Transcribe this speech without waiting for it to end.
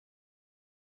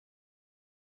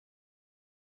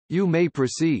You may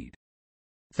proceed.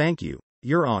 Thank you,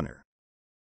 Your Honor.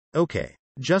 Okay,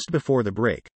 just before the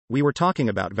break, we were talking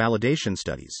about validation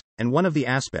studies, and one of the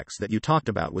aspects that you talked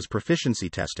about was proficiency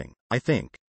testing, I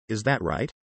think. Is that right?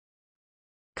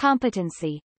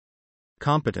 Competency.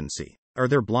 Competency. Are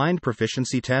there blind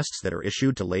proficiency tests that are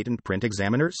issued to latent print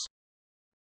examiners?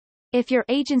 If your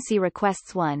agency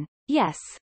requests one, yes.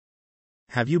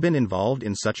 Have you been involved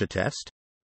in such a test?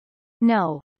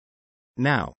 No.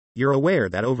 Now, you're aware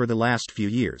that over the last few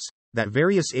years, that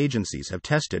various agencies have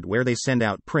tested where they send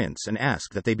out prints and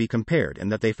ask that they be compared and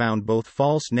that they found both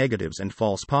false negatives and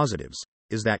false positives.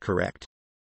 Is that correct?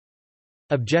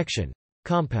 Objection.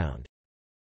 Compound.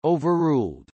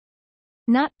 Overruled.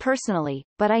 Not personally,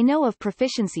 but I know of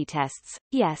proficiency tests,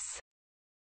 yes.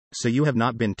 So you have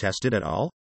not been tested at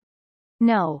all?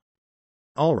 No.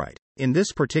 Alright, in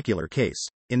this particular case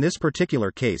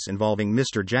involving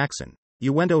Mr. Jackson,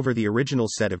 you went over the original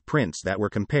set of prints that were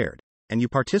compared, and you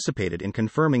participated in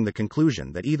confirming the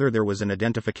conclusion that either there was an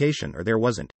identification or there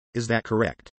wasn't. Is that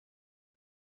correct?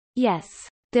 Yes.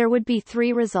 There would be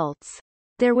 3 results.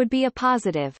 There would be a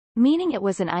positive, meaning it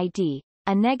was an ID,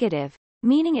 a negative,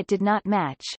 meaning it did not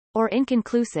match, or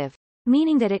inconclusive,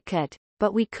 meaning that it could,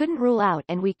 but we couldn't rule out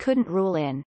and we couldn't rule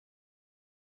in.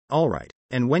 Alright,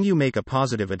 and when you make a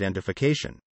positive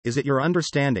identification, is it your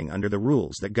understanding under the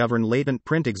rules that govern latent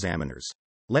print examiners?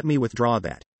 Let me withdraw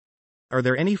that. Are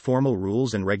there any formal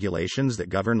rules and regulations that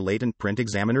govern latent print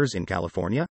examiners in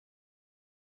California?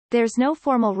 There's no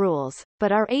formal rules,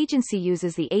 but our agency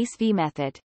uses the ACE-V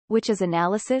method, which is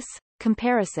analysis,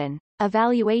 comparison,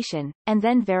 evaluation, and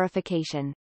then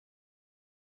verification.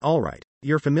 Alright,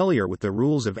 you're familiar with the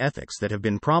rules of ethics that have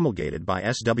been promulgated by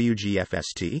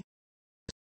SWGFST?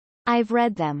 I've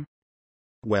read them.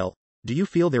 Well, do you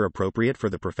feel they're appropriate for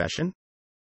the profession?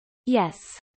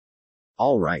 Yes.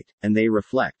 Alright, and they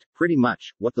reflect, pretty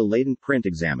much, what the latent print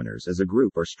examiners as a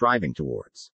group are striving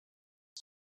towards.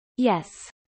 Yes.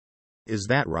 Is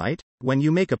that right? When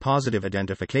you make a positive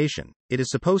identification, it is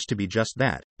supposed to be just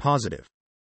that, positive.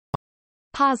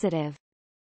 Positive.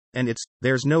 And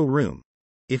there's no room.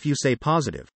 If you say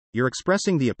positive, you're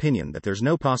expressing the opinion that there's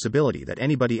no possibility that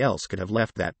anybody else could have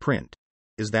left that print.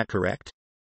 Is that correct?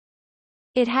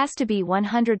 It has to be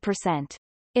 100%.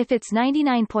 If it's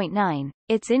 99.9,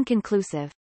 it's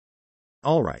inconclusive.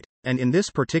 Alright, and in this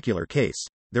particular case,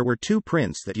 there were 2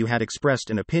 prints that you had expressed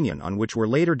an opinion on which were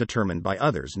later determined by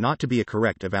others not to be a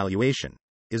correct evaluation.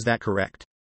 Is that correct?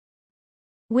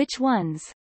 Which ones?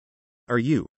 Are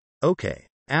you? Okay.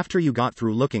 After you got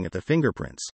through looking at the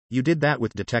fingerprints, you did that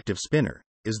with Detective Spinner.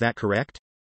 Is that correct?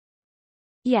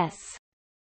 Yes.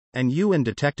 And you and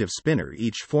Detective Spinner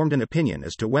each formed an opinion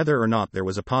as to whether or not there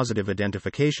was a positive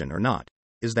identification or not.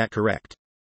 Is that correct?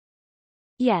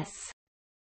 Yes.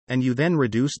 And you then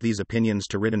reduced these opinions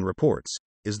to written reports.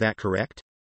 Is that correct?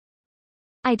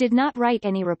 I did not write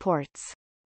any reports.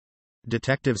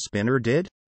 Detective Spinner did?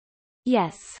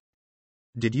 Yes.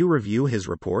 Did you review his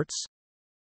reports?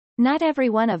 Not every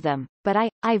one of them, but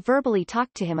I verbally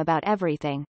talked to him about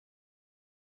everything.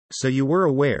 So you were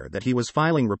aware that he was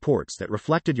filing reports that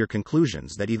reflected your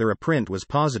conclusions that either a print was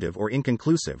positive or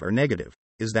inconclusive or negative.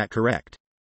 Is that correct?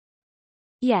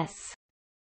 Yes.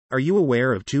 Are you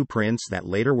aware of 2 prints that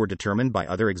later were determined by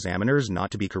other examiners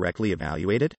not to be correctly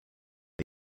evaluated?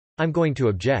 I'm going to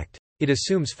object. It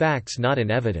assumes facts not in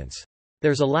evidence.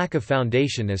 There's a lack of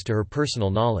foundation as to her personal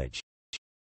knowledge.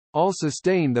 I'll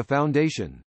sustain the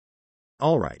foundation.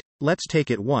 Alright, let's take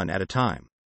it one at a time.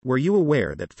 Were you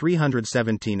aware that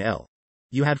 317L?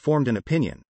 You had formed an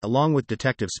opinion, along with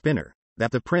Detective Spinner, that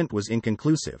the print was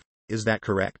inconclusive. Is that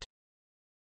correct?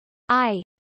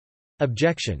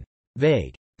 Objection.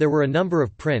 Vague. There were a number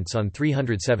of prints on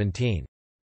 317.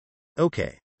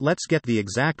 Okay, let's get the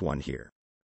exact one here.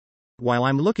 While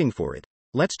I'm looking for it,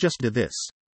 let's just do this.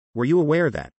 Were you aware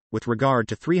that, with regard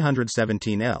to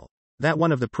 317L, that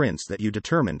one of the prints that you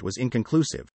determined was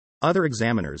inconclusive, other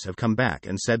examiners have come back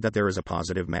and said that there is a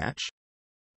positive match?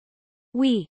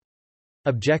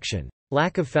 Objection.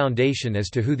 Lack of foundation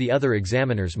as to who the other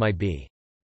examiners might be.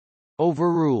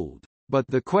 Overruled. But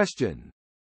the question.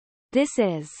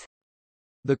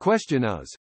 The question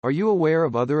is, are you aware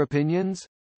of other opinions?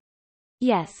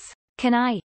 Yes. Can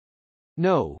I?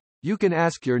 No. You can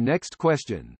ask your next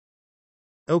question.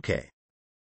 Okay.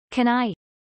 Can I?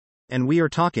 And we are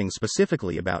talking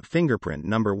specifically about fingerprint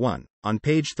number 1, on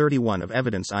page 31 of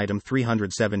evidence item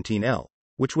 317L,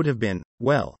 which would have been,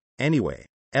 well, anyway,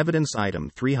 evidence item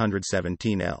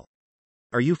 317L.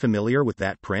 Are you familiar with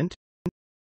that print?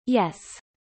 Yes.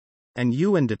 And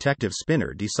you and Detective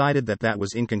Spinner decided that that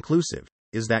was inconclusive.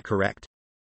 Is that correct?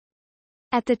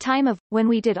 At the time of when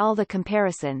we did all the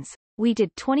comparisons, we did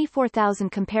 24,000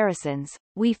 comparisons,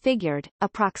 we figured,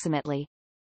 approximately.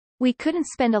 We couldn't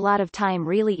spend a lot of time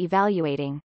really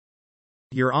evaluating.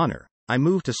 Your Honor, I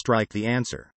move to strike the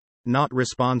answer. Not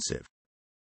responsive.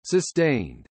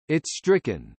 Sustained. It's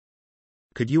stricken.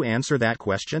 Could you answer that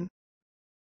question?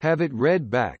 Have it read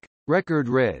back. Record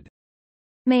read.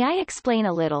 May I explain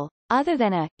a little, other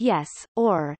than a yes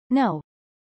or no?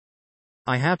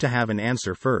 I have to have an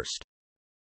answer first.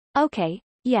 Okay,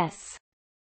 yes.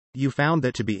 You found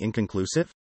that to be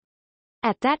inconclusive?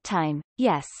 At that time,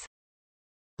 yes.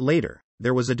 Later,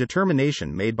 there was a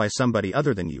determination made by somebody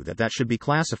other than you that that should be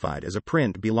classified as a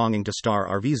print belonging to Star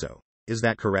Arvizo. Is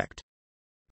that correct?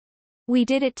 We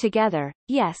did it together,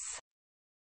 yes.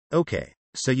 Okay,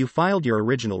 so you filed your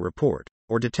original report,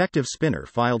 or Detective Spinner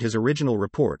filed his original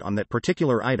report on that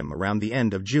particular item around the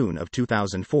end of June of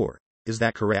 2004. Is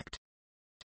that correct?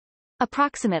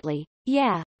 Approximately,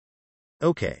 yeah.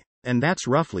 Okay, and that's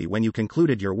roughly when you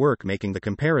concluded your work making the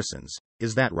comparisons.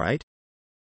 Is that right?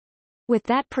 With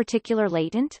that particular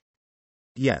latent?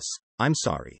 Yes, I'm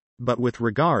sorry, but with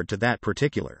regard to that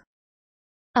particular.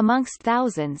 Amongst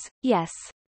thousands, yes.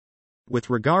 With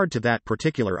regard to that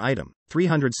particular item,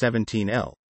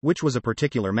 317L, which was a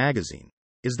particular magazine.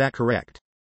 Is that correct?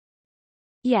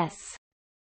 Yes.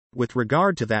 With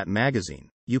regard to that magazine,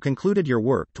 you concluded your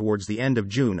work towards the end of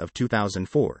June of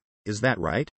 2004. Is that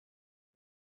right?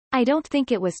 I don't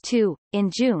think it was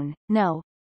in June, no.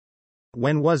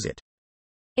 When was it?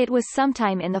 It was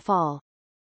sometime in the fall.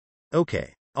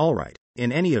 Okay, alright.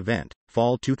 In any event,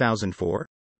 fall 2004?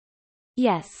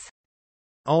 Yes.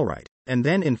 Alright, and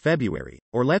then in February,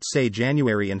 or let's say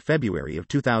January and February of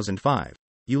 2005,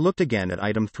 you looked again at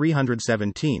item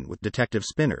 317 with Detective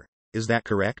Spinner. Is that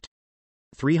correct?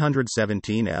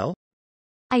 317L?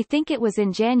 I think it was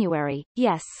in January,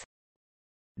 yes.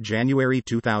 January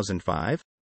 2005?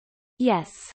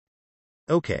 Yes.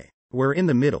 Okay, we're in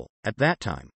the middle, at that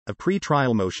time, of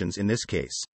pre-trial motions in this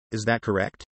case. Is that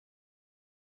correct?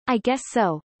 I guess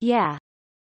so, yeah.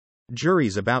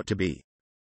 Jury's about to be.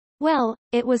 Well,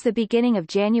 it was the beginning of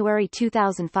January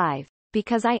 2005,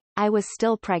 because I was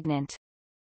still pregnant.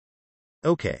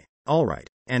 Okay, alright,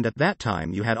 and at that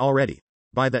time you had already,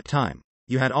 by that time,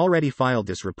 you had already filed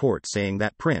this report saying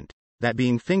that print, that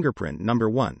being fingerprint number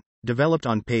 1, developed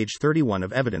on page 31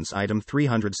 of evidence item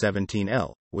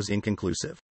 317L, was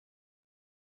inconclusive?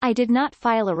 I did not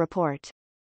file a report.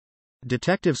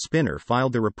 Detective Spinner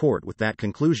filed the report with that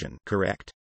conclusion,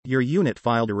 correct? Your unit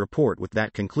filed a report with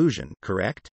that conclusion,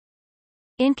 correct?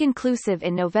 Inconclusive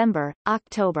in November,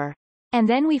 October. And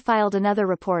then we filed another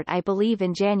report I believe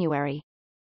in January.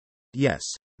 Yes,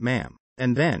 ma'am.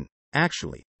 And then,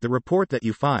 actually, the report that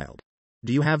you filed.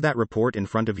 Do you have that report in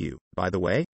front of you, by the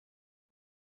way?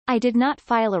 I did not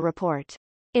file a report.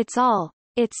 It's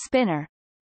Spinner.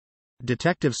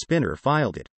 Detective Spinner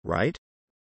filed it, right?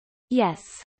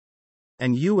 Yes.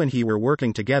 And you and he were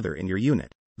working together in your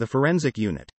unit, the forensic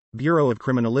unit, Bureau of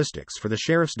Criminalistics for the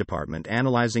Sheriff's Department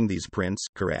analyzing these prints,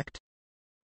 correct?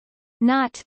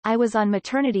 Not, I was on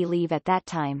maternity leave at that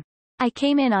time. I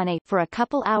came in for a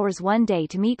couple hours one day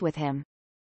to meet with him.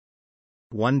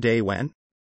 One day when?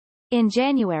 In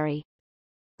January.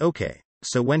 Okay,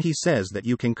 so when he says that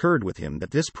you concurred with him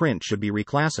that this print should be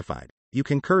reclassified, you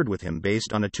concurred with him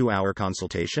based on a 2-hour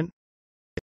consultation?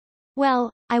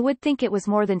 Well, I would think it was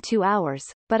more than 2 hours,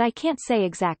 but I can't say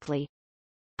exactly.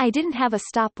 I didn't have a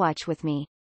stopwatch with me.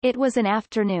 It was an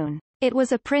afternoon. It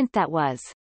was a print that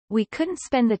we couldn't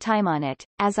spend the time on it,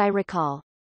 as I recall.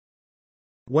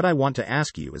 What I want to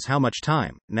ask you is how much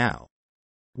time, now.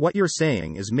 What you're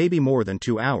saying is maybe more than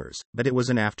 2 hours, but it was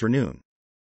an afternoon.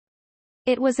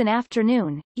 It was an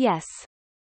afternoon, yes.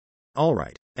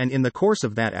 Alright, and in the course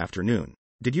of that afternoon,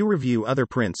 did you review other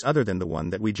prints other than the one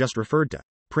that we just referred to?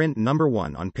 Print number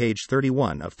 1 on page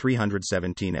 31 of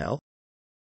 317L?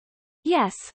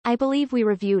 Yes, I believe we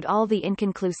reviewed all the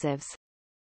inconclusives.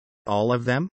 All of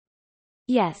them?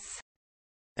 Yes.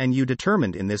 And you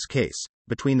determined in this case,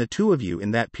 between the two of you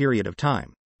in that period of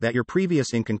time, that your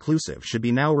previous inconclusive should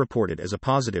be now reported as a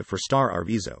positive for Star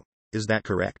Arvizo. Is that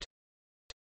correct?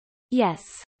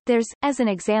 Yes. As an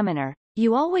examiner,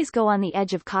 you always go on the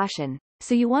edge of caution,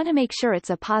 so you want to make sure it's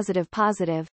a positive.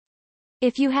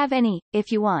 If you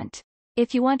want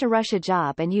to rush a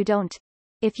job and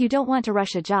if you don't want to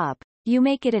rush a job, you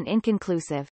make it an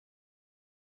inconclusive.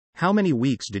 How many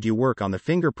weeks did you work on the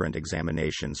fingerprint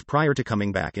examinations prior to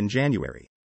coming back in January?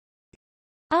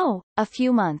 Oh, a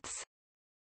few months.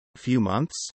 Few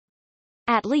months?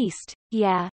 At least,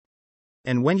 yeah.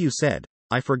 And when you said,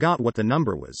 I forgot what the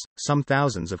number was, some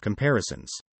thousands of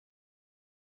comparisons.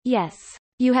 Yes,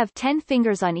 You have 10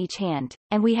 fingers on each hand,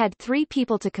 and we had 3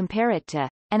 people to compare it to,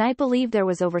 and I believe there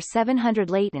was over 700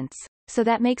 latents, so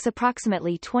that makes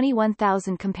approximately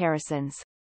 21,000 comparisons.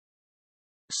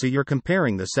 So you're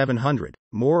comparing the 700,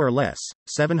 more or less,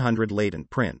 700 latent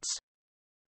prints.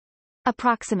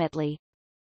 Approximately.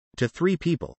 To 3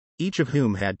 people, each of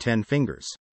whom had 10 fingers.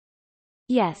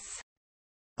 Yes.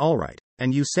 Alright,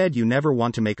 and you said you never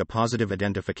want to make a positive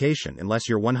identification unless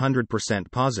you're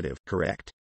 100% positive,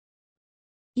 correct?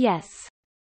 Yes.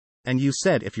 And you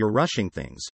said if you're rushing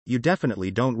things, you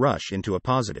definitely don't rush into a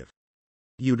positive.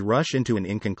 You'd rush into an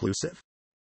inconclusive?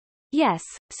 Yes,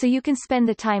 so you can spend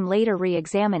the time later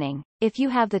re-examining, if you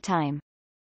have the time.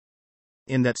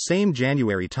 In that same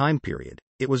January time period,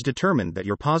 it was determined that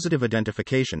your positive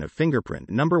identification of fingerprint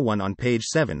number 1 on page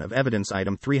 7 of evidence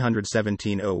item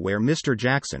 317-0 where Mr.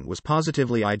 Jackson was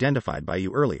positively identified by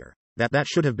you earlier, that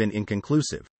should have been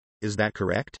inconclusive. Is that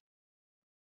correct?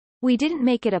 We didn't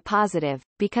make it a positive,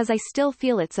 because I still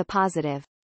feel it's a positive.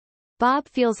 Bob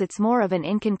feels it's more of an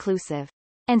inconclusive.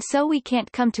 And so we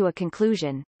can't come to a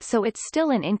conclusion, so it's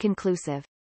still an inconclusive.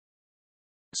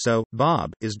 So,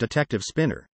 Bob is Detective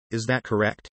Spinner, is that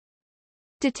correct?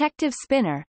 Detective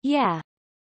Spinner, yeah.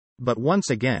 But once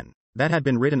again, that had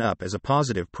been written up as a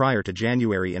positive prior to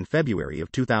January and February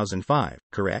of 2005,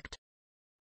 correct?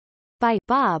 By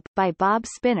Bob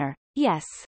Spinner, yes.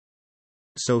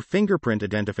 So fingerprint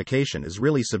identification is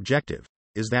really subjective,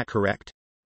 is that correct?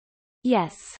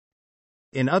 Yes.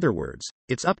 In other words,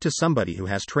 it's up to somebody who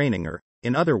has training or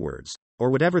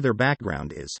whatever their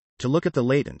background is, to look at the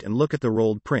latent and look at the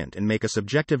rolled print and make a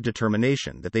subjective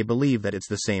determination that they believe that it's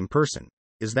the same person.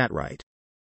 Is that right?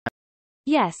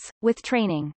 Yes, with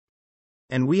training.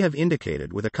 And we have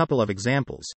indicated with a couple of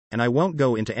examples, and I won't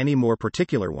go into any more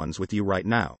particular ones with you right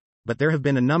now, but there have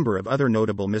been a number of other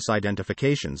notable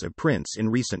misidentifications of prints in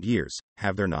recent years,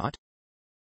 have there not?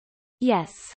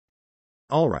 Yes.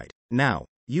 Alright, now,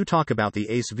 you talk about the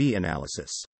ACE-V analysis.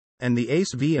 And the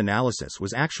ACE-V analysis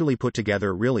was actually put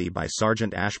together really by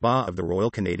Sergeant Ashbaugh of the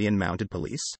Royal Canadian Mounted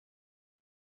Police?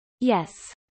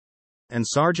 Yes. And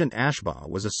Sergeant Ashbaugh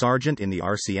was a sergeant in the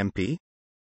RCMP?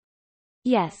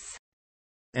 Yes.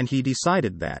 And he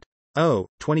decided that,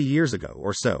 20 years ago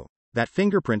or so, that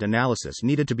fingerprint analysis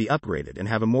needed to be upgraded and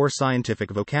have a more scientific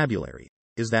vocabulary.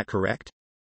 Is that correct?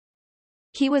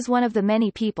 He was one of the many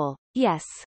people, yes.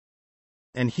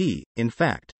 And he, in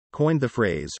fact, coined the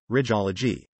phrase,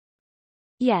 ridgeology.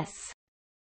 Yes.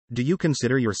 Do you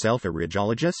consider yourself a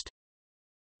ridgeologist?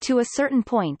 To a certain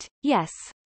point, yes.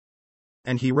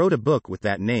 And he wrote a book with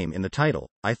that name in the title,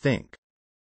 I think.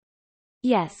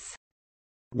 Yes.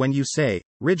 When you say,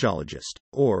 ridgeologist,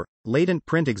 or, latent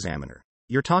print examiner,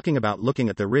 you're talking about looking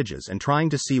at the ridges and trying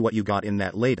to see what you got in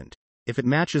that latent, if it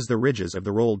matches the ridges of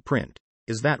the rolled print.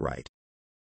 Is that right?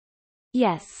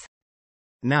 Yes.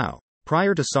 Now,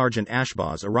 prior to Sergeant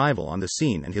Ashbaugh's arrival on the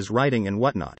scene and his writing and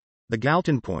whatnot, the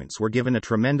Galton points were given a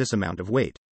tremendous amount of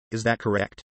weight. Is that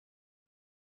correct?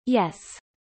 Yes.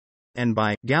 And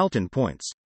by Galton points,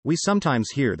 we sometimes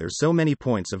hear there's so many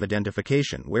points of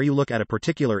identification where you look at a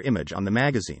particular image on the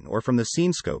magazine or from the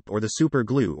scenescope or the super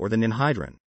glue or the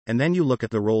ninhydrin, and then you look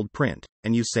at the rolled print,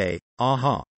 and you say,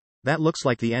 aha, that looks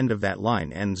like the end of that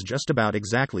line ends just about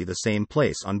exactly the same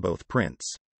place on both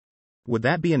prints. Would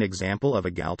that be an example of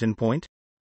a Galton point?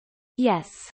 Yes.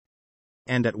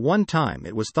 And at one time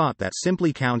it was thought that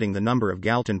simply counting the number of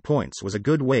Galton points was a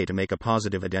good way to make a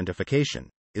positive identification.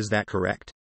 Is that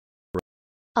correct?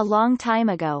 A long time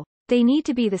ago. They need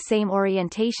to be the same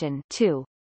orientation, too.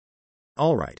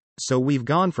 Alright, so we've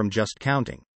gone from just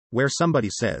counting, where somebody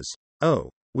says,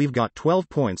 we've got 12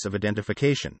 points of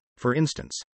identification, for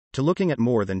instance, to looking at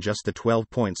more than just the 12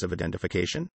 points of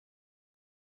identification?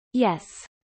 Yes.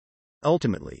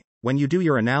 Ultimately, when you do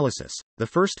your analysis, the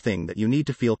first thing that you need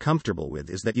to feel comfortable with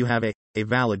is that you have a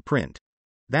valid print.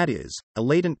 That is, a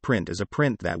latent print is a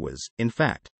print that was, in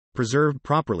fact, preserved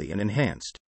properly and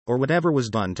enhanced, or whatever was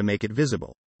done to make it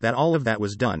visible, that all of that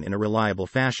was done in a reliable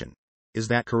fashion. Is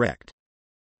that correct?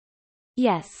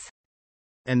 Yes.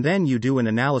 And then you do an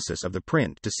analysis of the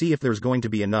print to see if there's going to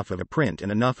be enough of a print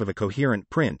and enough of a coherent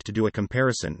print to do a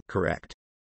comparison, correct?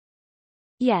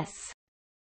 Yes.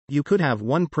 You could have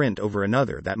one print over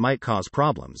another that might cause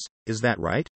problems, is that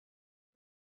right?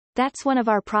 That's one of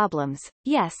our problems,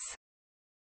 yes.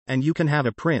 And you can have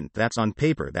a print that's on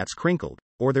paper that's crinkled,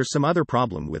 or there's some other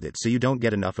problem with it so you don't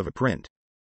get enough of a print.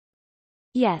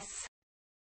 Yes.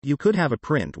 You could have a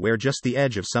print where just the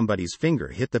edge of somebody's finger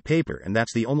hit the paper and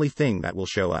that's the only thing that will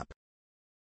show up.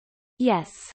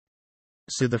 Yes.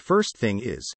 So the first thing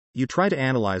is, you try to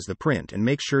analyze the print and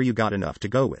make sure you got enough to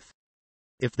go with.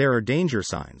 If there are danger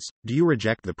signs, do you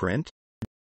reject the print?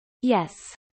 Yes.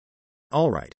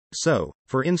 Alright, so,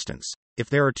 for instance, if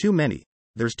there are too many,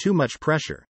 there's too much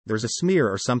pressure, there's a smear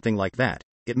or something like that,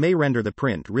 it may render the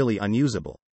print really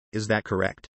unusable. Is that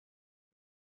correct?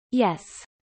 Yes.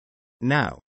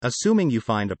 Now, assuming you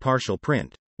find a partial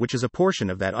print, which is a portion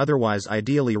of that otherwise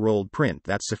ideally rolled print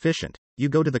that's sufficient, you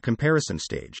go to the comparison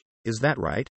stage. Is that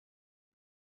right?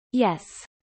 Yes.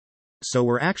 So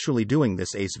we're actually doing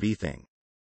this ACE-V thing.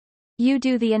 You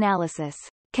do the analysis.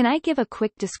 Can I give a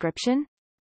quick description?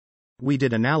 We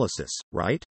did analysis,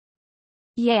 right?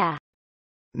 Yeah.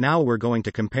 Now we're going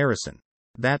to comparison.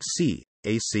 That's C,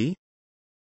 AC?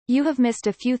 You have missed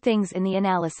a few things in the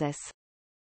analysis.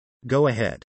 Go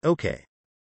ahead. Okay.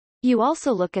 You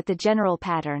also look at the general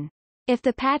pattern. If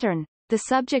the pattern, the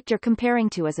subject you're comparing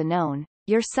to is a known,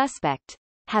 your suspect,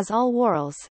 has all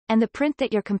whorls, and the print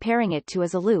that you're comparing it to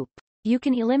is a loop, you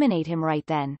can eliminate him right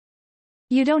then.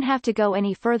 You don't have to go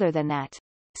any further than that.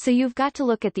 So you've got to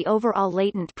look at the overall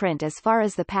latent print as far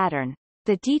as the pattern,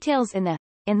 the details in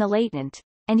the latent,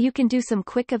 and you can do some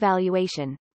quick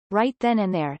evaluation, right then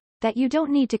and there, that you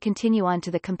don't need to continue on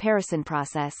to the comparison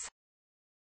process.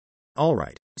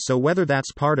 Alright, so whether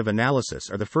that's part of analysis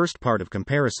or the first part of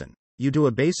comparison, you do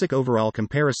a basic overall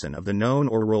comparison of the known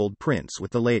or rolled prints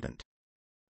with the latent.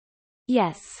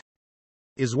 Yes.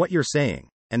 Is what you're saying,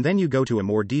 and then you go to a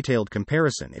more detailed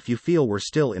comparison if you feel we're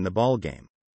still in the ballgame.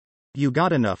 You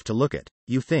got enough to look at,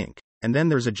 you think, and then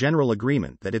there's a general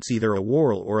agreement that it's either a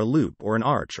whorl or a loop or an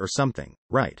arch or something,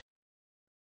 right?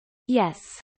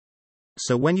 Yes.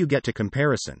 So when you get to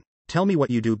comparison, tell me what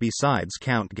you do besides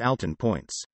count Galton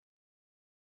points.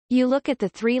 You look at the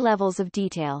 3 levels of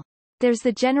detail. There's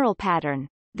the general pattern,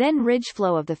 then ridge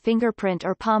flow of the fingerprint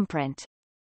or palm print.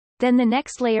 Then the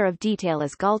next layer of detail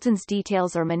is Galton's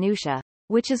details or minutia,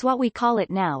 which is what we call it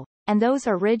now, and those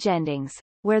are ridge endings,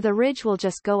 where the ridge will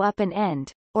just go up and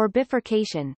end, or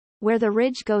bifurcation, where the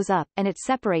ridge goes up and it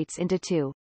separates into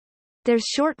 2. There's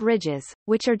short ridges,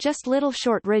 which are just little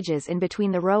short ridges in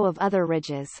between the row of other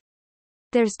ridges.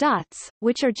 There's dots,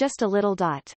 which are just a little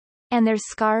dot. And there's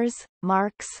scars,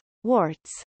 marks,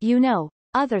 warts,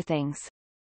 other things.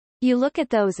 You look at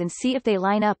those and see if they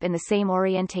line up in the same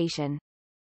orientation.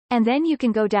 And then you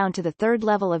can go down to the 3rd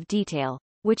level of detail,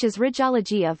 which is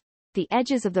ridgeology of the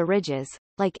edges of the ridges,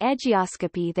 like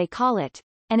edgeoscopy they call it,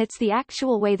 and it's the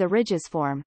actual way the ridges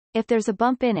form, if there's a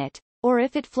bump in it, or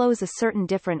if it flows a certain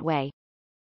different way.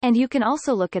 And you can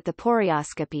also look at the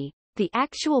porioscopy, the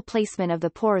actual placement of the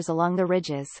pores along the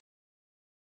ridges.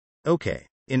 Okay.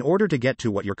 In order to get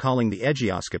to what you're calling the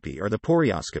edgeoscopy or the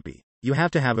porioscopy, you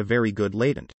have to have a very good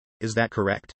latent. Is that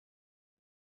correct?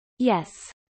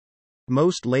 Yes.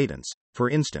 Most latents, for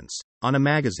instance, on a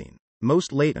magazine,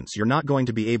 most latents you're not going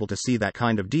to be able to see that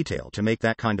kind of detail to make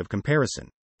that kind of comparison.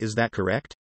 Is that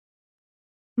correct?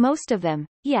 Most of them,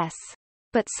 yes.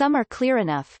 But some are clear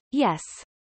enough, yes.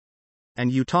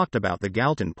 And you talked about the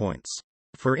Galton points.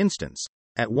 For instance,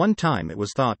 at one time it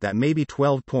was thought that maybe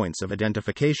 12 points of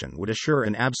identification would assure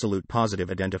an absolute positive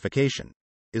identification.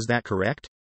 Is that correct?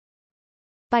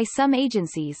 By some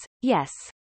agencies, yes.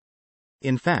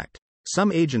 In fact,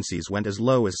 some agencies went as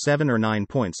low as 7 or 9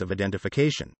 points of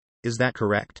identification. Is that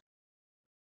correct?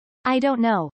 I don't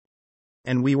know.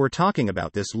 And we were talking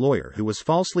about this lawyer who was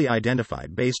falsely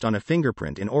identified based on a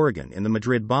fingerprint in Oregon in the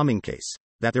Madrid bombing case,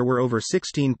 that there were over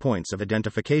 16 points of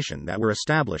identification that were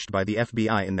established by the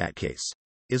FBI in that case.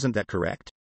 Isn't that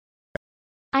correct?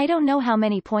 I don't know how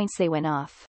many points they went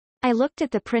off. I looked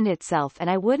at the print itself and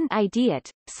I wouldn't ID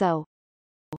it, so.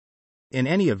 In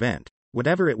any event,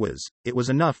 whatever it was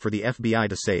enough for the FBI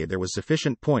to say there was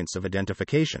sufficient points of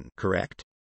identification, correct?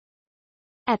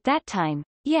 At that time,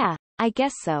 yeah, I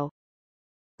guess so.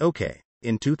 Okay,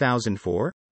 in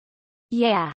 2004?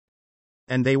 Yeah.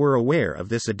 And they were aware of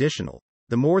this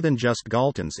the more than just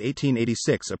Galton's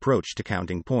 1886 approach to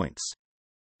counting points.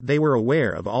 They were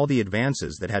aware of all the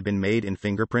advances that had been made in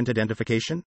fingerprint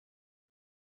identification?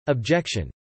 Objection.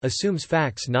 Assumes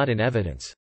facts not in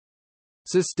evidence.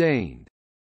 Sustained.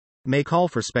 May call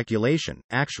for speculation,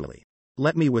 actually.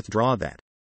 Let me withdraw that.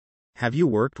 Have you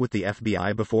worked with the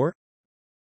FBI before?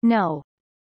 No.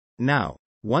 Now,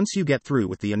 once you get through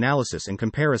with the analysis and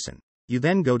comparison, you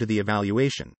then go to the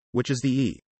evaluation, which is the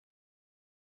E.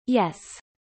 Yes.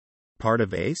 Part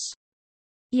of ACE?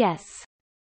 Yes.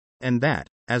 And that,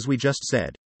 as we just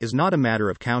said, is not a matter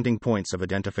of counting points of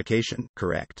identification,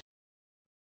 correct?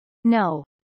 No.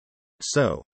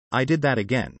 So, I did that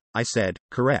again. I said,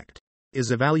 correct.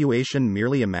 Is evaluation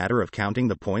merely a matter of counting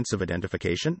the points of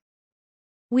identification?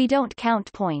 We don't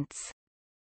count points.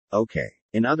 Okay.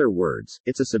 In other words,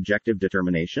 it's a subjective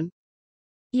determination?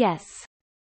 Yes.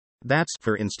 That's,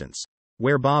 for instance,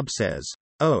 where Bob says,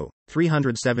 Oh,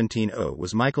 317O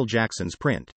was Michael Jackson's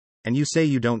print. And you say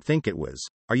you don't think it was,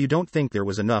 or you don't think there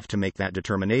was enough to make that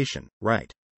determination,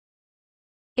 right?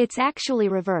 It's actually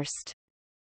reversed.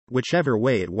 Whichever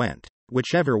way it went.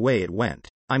 Whichever way it went.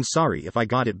 I'm sorry if I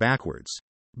got it backwards.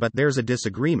 But there's a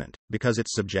disagreement, because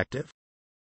it's subjective?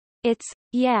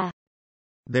 Yeah.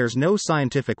 There's no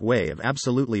scientific way of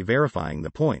absolutely verifying the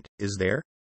point, is there?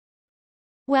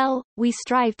 Well, we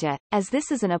strive to, as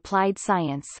this is an applied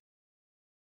science.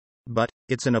 But,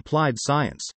 it's an applied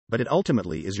science, but it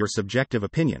ultimately is your subjective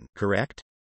opinion, correct?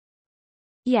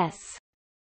 Yes.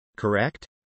 Correct?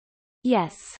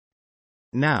 Yes.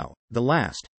 Now, the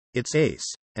last, it's ace,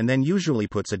 and then usually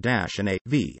puts a dash and a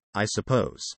V, I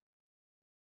suppose.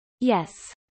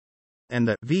 Yes. And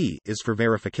the V is for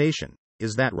verification,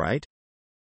 is that right?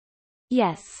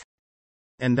 Yes.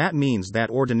 And that means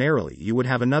that ordinarily you would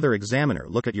have another examiner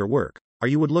look at your work, or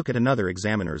you would look at another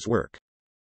examiner's work.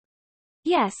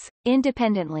 Yes,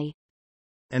 independently.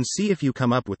 And see if you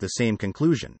come up with the same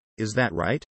conclusion, is that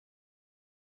right?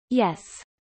 Yes.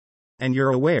 And you're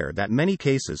aware that many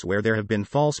cases where there have been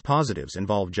false positives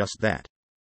involve just that.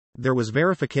 There was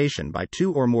verification by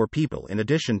 2 or more people in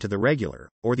addition to the regular,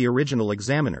 or the original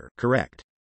examiner, correct?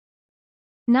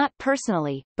 Not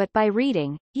personally, but by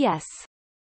reading, yes.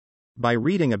 By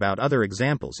reading about other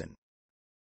examples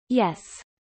Yes.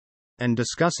 and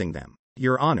discussing them.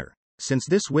 Your Honor, since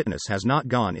this witness has not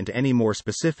gone into any more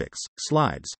specifics,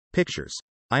 slides, pictures,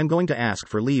 I am going to ask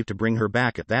for leave to bring her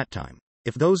back at that time,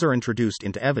 if those are introduced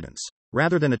into evidence,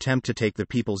 rather than attempt to take the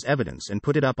people's evidence and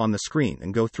put it up on the screen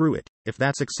and go through it, if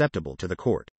that's acceptable to the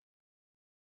court.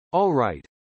 All right.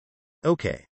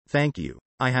 Okay, thank you.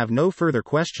 I have no further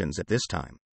questions at this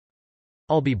time.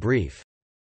 I'll be brief.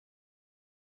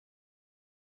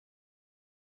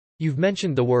 You've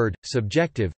mentioned the word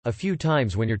subjective a few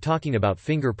times when you're talking about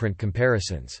fingerprint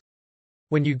comparisons.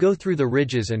 When you go through the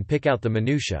ridges and pick out the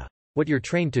minutiae, what you're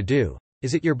trained to do,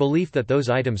 is it your belief that those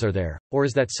items are there, or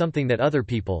is that something that other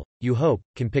people, you hope,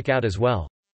 can pick out as well?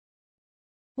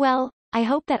 Well, I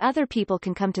hope that other people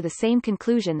can come to the same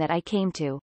conclusion that I came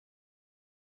to.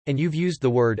 And you've used the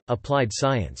word applied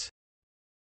science.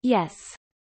 Yes.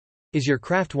 Is your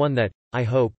craft one that, I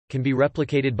hope, can be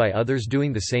replicated by others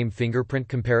doing the same fingerprint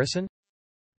comparison?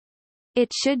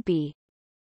 It should be.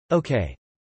 Okay.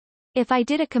 If I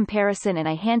did a comparison and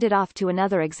I hand it off to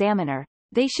another examiner,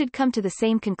 they should come to the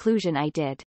same conclusion I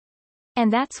did.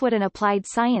 And that's what an applied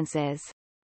science is.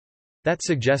 That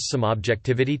suggests some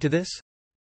objectivity to this?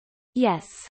 Yes.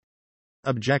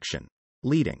 Objection.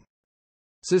 Leading.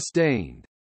 Sustained.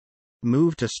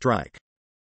 Move to strike.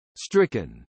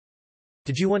 Stricken.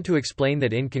 Did you want to explain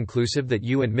that inconclusive that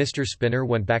you and Mr. Spinner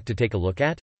went back to take a look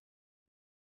at?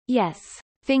 Yes.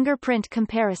 Fingerprint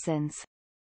comparisons.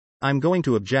 I'm going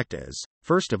to object as,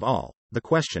 first of all, the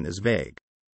question is vague.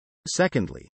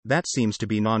 Secondly, that seems to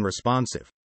be non-responsive.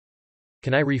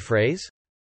 Can I rephrase?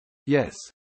 Yes.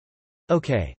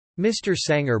 Okay. Mr.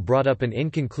 Sanger brought up an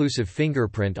inconclusive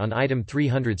fingerprint on item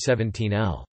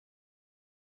 317L.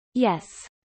 Yes.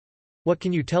 What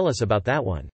can you tell us about that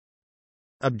one?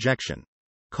 Objection.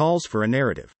 Calls for a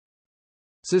narrative.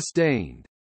 Sustained.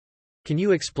 Can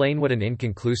you explain what an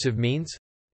inconclusive means?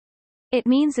 It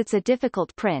means it's a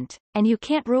difficult print, and you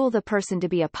can't rule the person to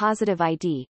be a positive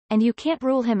ID, and you can't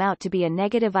rule him out to be a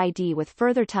negative ID with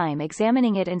further time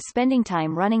examining it and spending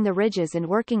time running the ridges and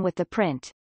working with the print.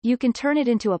 You can turn it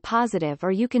into a positive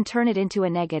or you can turn it into a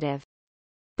negative.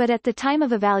 But at the time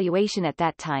of evaluation at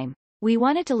that time, we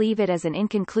wanted to leave it as an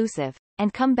inconclusive,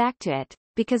 and come back to it,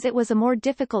 because it was a more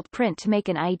difficult print to make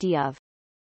an ID of.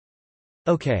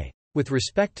 Okay. With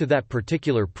respect to that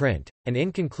particular print, an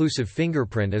inconclusive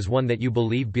fingerprint is one that you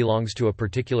believe belongs to a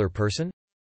particular person?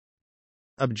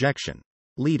 Objection.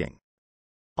 Leading.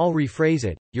 I'll rephrase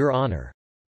it, Your Honor.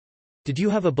 Did you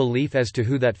have a belief as to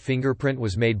who that fingerprint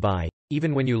was made by,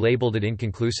 even when you labeled it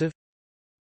inconclusive?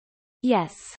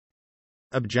 Yes.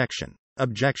 Objection.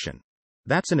 Objection.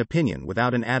 That's an opinion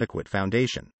without an adequate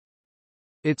foundation.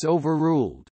 It's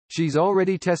overruled. She's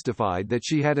already testified that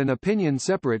she had an opinion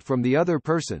separate from the other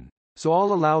person, so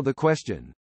I'll allow the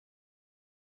question.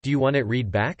 Do you want it read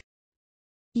back?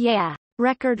 Yeah.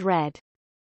 Record read.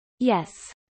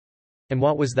 Yes. And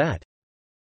what was that?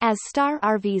 As star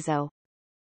Arvizo.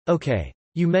 Okay.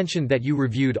 You mentioned that you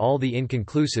reviewed all the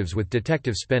inconclusives with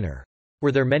Detective Spinner.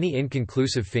 Were there many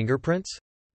inconclusive fingerprints?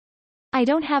 I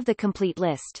don't have the complete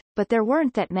list, but there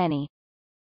weren't that many.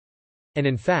 And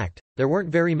in fact, there weren't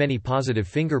very many positive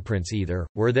fingerprints either,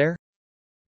 were there?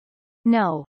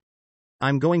 No.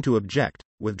 I'm going to object.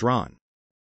 Withdrawn.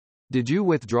 Did you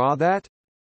withdraw that?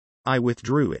 I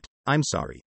withdrew it. I'm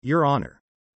sorry, Your Honor.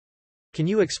 Can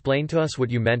you explain to us what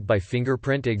you meant by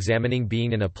fingerprint examining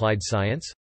being an applied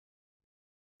science?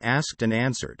 Asked and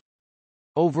answered.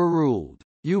 Overruled.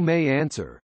 You may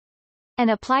answer. An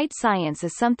applied science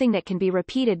is something that can be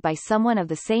repeated by someone of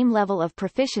the same level of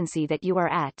proficiency that you are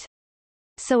at.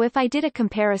 So if I did a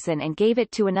comparison and gave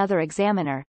it to another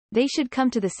examiner, they should come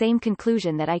to the same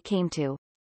conclusion that I came to.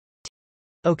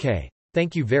 Okay.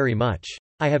 Thank you very much.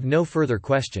 I have no further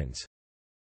questions.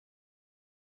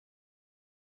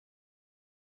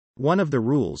 One of the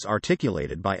rules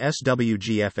articulated by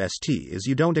SWGFST is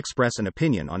you don't express an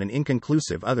opinion on an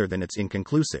inconclusive other than it's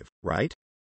inconclusive, right?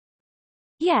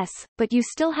 Yes, but you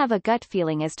still have a gut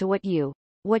feeling as to what you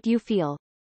feel.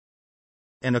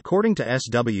 And according to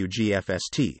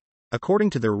SWGFST, according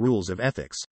to their rules of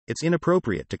ethics, it's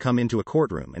inappropriate to come into a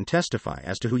courtroom and testify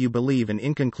as to who you believe an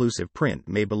inconclusive print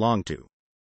may belong to.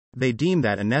 They deem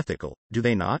that unethical, do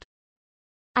they not?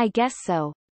 I guess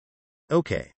so.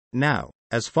 Okay, now,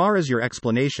 as far as your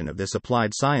explanation of this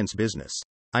applied science business,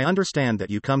 I understand that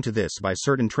you come to this by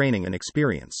certain training and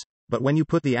experience, but when you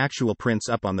put the actual prints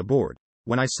up on the board,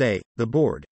 when I say, the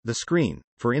board, the screen,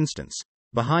 for instance,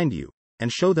 behind you,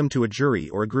 and show them to a jury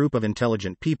or a group of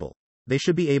intelligent people, they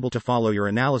should be able to follow your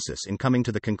analysis in coming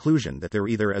to the conclusion that there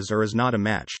either is or is not a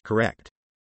match, correct?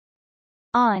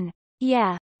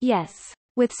 Yeah, yes.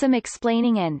 With some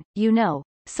explaining and,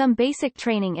 some basic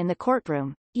training in the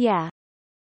courtroom, yeah.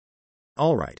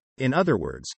 Alright, in other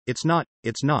words, it's not.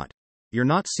 You're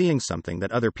not seeing something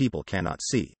that other people cannot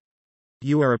see.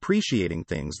 You are appreciating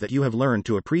things that you have learned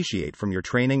to appreciate from your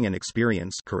training and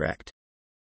experience, correct?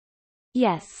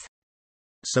 Yes.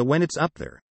 So when it's up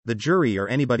there, the jury or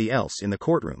anybody else in the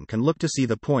courtroom can look to see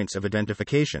the points of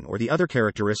identification or the other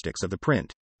characteristics of the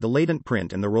print, the latent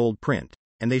print and the rolled print,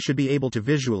 and they should be able to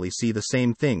visually see the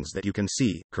same things that you can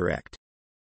see, correct?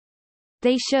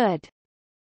 They should.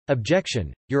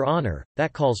 Objection, Your Honor,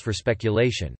 that calls for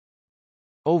speculation.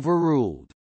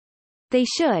 Overruled. They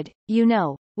should,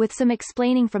 with some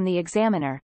explaining from the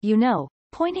examiner,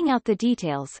 pointing out the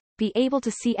details, be able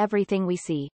to see everything we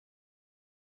see.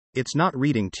 It's not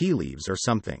reading tea leaves or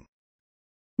something.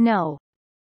 No.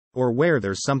 Or where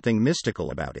there's something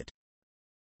mystical about it.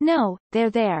 No, they're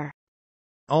there.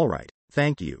 Alright,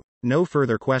 thank you. No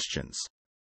further questions.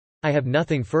 I have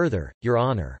nothing further, Your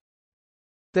Honor.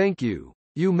 Thank you.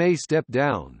 You may step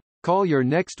down. Call your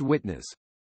next witness.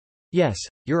 Yes,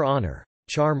 Your Honor.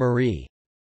 Charlene Marie.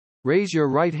 Raise your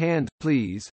right hand,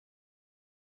 please.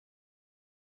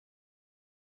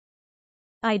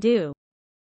 I do.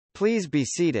 Please be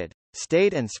seated.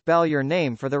 State and spell your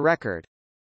name for the record.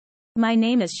 My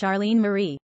name is Charlene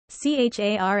Marie.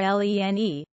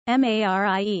 Charlene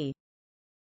Marie.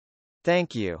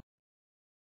 Thank you.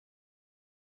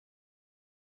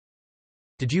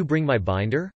 Did you bring my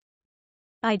binder?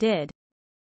 I did.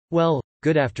 Well,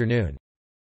 good afternoon.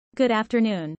 Good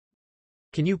afternoon.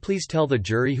 Can you please tell the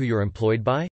jury who you're employed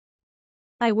by?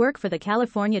 I work for the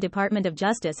California Department of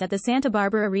Justice at the Santa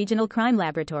Barbara Regional Crime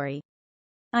Laboratory.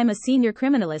 I'm a senior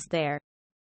criminalist there.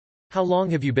 How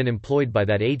long have you been employed by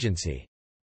that agency?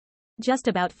 Just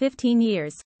about 15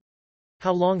 years.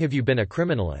 How long have you been a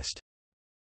criminalist?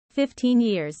 15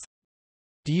 years.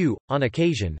 Do you, on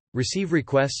occasion, receive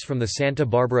requests from the Santa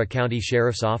Barbara County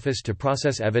Sheriff's Office to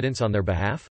process evidence on their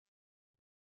behalf?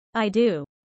 I do.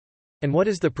 And what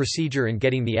is the procedure in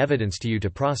getting the evidence to you to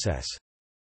process?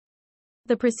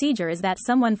 The procedure is that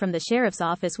someone from the Sheriff's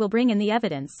Office will bring in the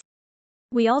evidence.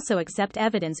 We also accept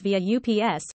evidence via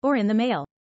UPS, or in the mail.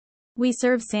 We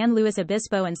serve San Luis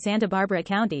Obispo and Santa Barbara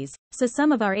counties, so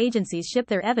some of our agencies ship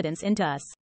their evidence into us.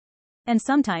 And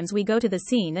sometimes we go to the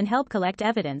scene and help collect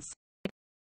evidence.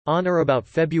 On or about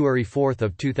February 4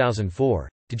 of 2004,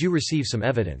 did you receive some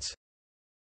evidence?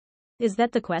 Is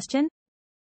that the question?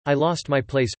 I lost my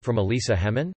place, from Lisa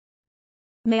Hemman?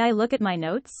 May I look at my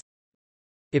notes?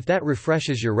 If that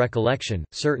refreshes your recollection,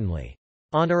 certainly.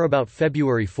 On or about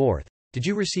February 4, did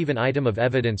you receive an item of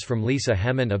evidence from Lisa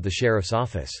Hemman of the Sheriff's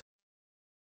Office?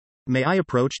 May I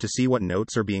approach to see what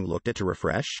notes are being looked at to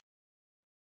refresh?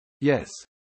 Yes.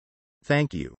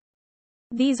 Thank you.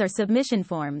 These are submission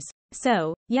forms.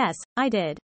 So, yes, I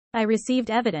did. I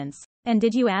received evidence. And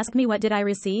did you ask me what did I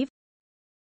receive?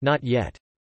 Not yet.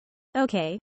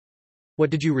 Okay. What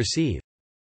did you receive?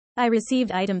 I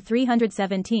received item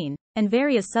 317, and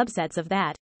various subsets of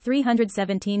that,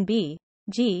 317B,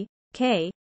 G,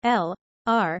 K, L,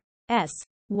 R, S,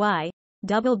 Y,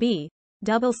 double B,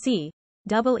 double C,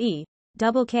 double E,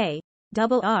 double K,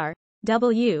 double R,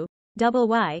 W, double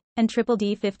Y, and triple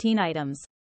D 15 items.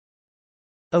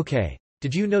 Okay.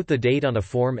 Did you note the date on a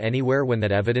form anywhere when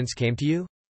that evidence came to you?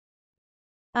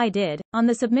 I did, on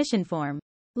the submission form.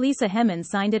 Lisa Hemman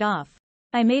signed it off.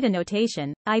 I made a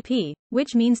notation, IP,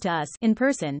 which means to us, in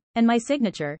person, and my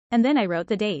signature, and then I wrote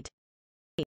the date.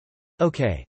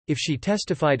 Okay. If she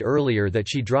testified earlier that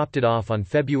she dropped it off on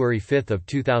February 5 of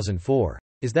 2004,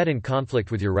 is that in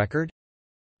conflict with your record?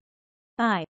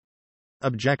 I.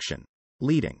 Objection.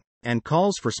 Leading. And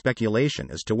calls for speculation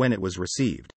as to when it was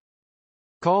received.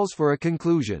 Calls for a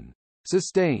conclusion.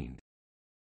 Sustained.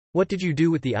 What did you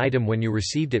do with the item when you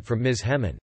received it from Ms.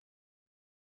 Hemman?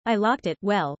 I locked it.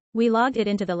 Well, we logged it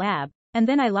into the lab, and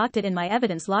then I locked it in my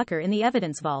evidence locker in the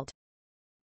evidence vault.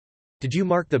 Did you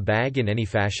mark the bag in any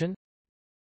fashion?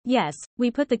 Yes,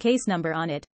 we put the case number on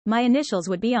it, my initials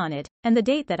would be on it, and the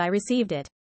date that I received it.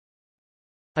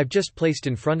 I've just placed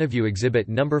in front of you exhibit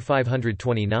number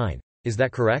 529. Is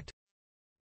that correct?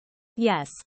 Yes.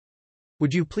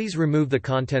 Would you please remove the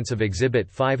contents of exhibit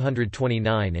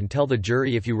 529 and tell the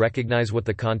jury if you recognize what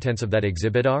the contents of that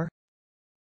exhibit are?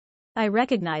 I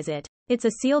recognize it. It's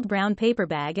a sealed brown paper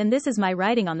bag, and this is my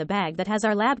writing on the bag that has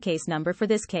our lab case number for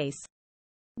this case.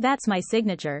 That's my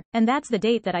signature, and that's the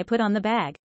date that I put on the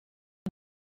bag.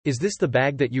 Is this the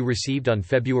bag that you received on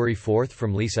February 4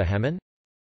 from Lisa Hemman?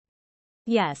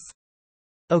 Yes.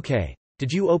 Okay.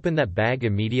 Did you open that bag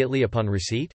immediately upon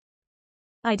receipt?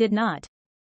 I did not.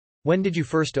 When did you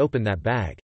first open that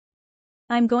bag?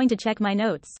 I'm going to check my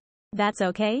notes. That's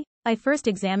okay? I first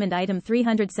examined item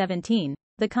 317,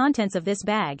 the contents of this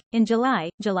bag, in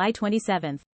July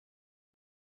 27th.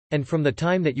 And from the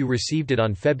time that you received it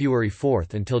on February 4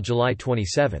 until July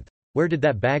 27th, where did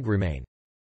that bag remain?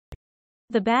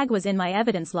 The bag was in my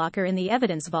evidence locker in the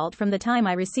evidence vault from the time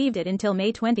I received it until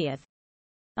May 20th.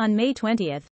 On May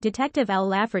 20th, Detective Al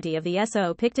Lafferty of the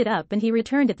SO picked it up and he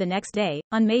returned it the next day,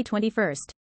 on May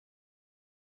 21st.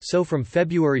 So from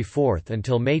February 4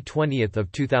 until May 20th of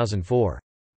 2004.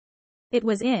 It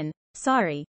was in.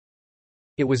 Sorry.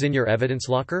 It was in your evidence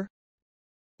locker?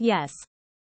 Yes.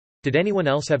 Did anyone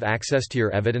else have access to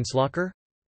your evidence locker?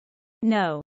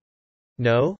 No.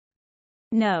 No?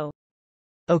 No.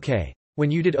 Okay. When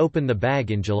you did open the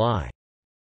bag in July.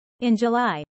 In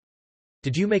July.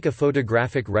 Did you make a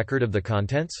photographic record of the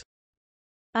contents?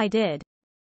 I did.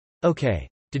 Okay.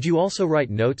 Did you also write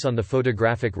notes on the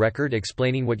photographic record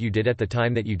explaining what you did at the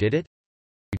time that you did it?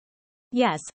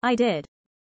 Yes, I did.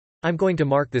 I'm going to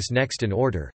mark this next in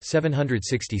order,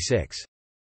 766.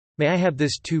 May I have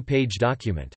this 2-page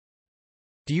document?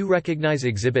 Do you recognize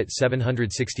Exhibit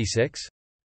 766?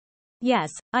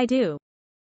 Yes, I do.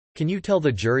 Can you tell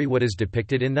the jury what is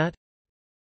depicted in that?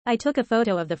 I took a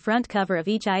photo of the front cover of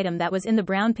each item that was in the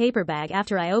brown paper bag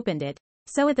after I opened it,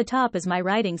 so at the top is my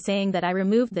writing saying that I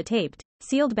removed the taped,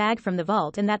 sealed bag from the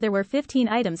vault and that there were 15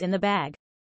 items in the bag.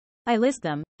 I list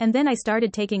them, and then I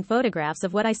started taking photographs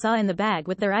of what I saw in the bag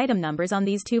with their item numbers on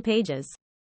these 2 pages.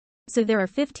 So there are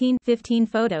 15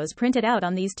 photos printed out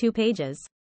on these 2 pages.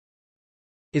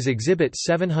 Is Exhibit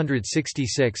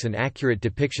 766 an accurate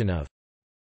depiction of?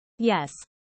 Yes.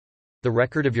 The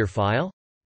record of your file?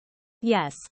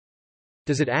 Yes.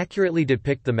 Does it accurately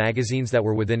depict the magazines that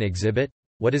were within Exhibit?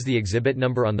 What is the exhibit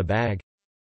number on the bag?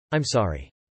 I'm sorry.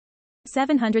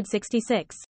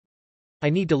 766.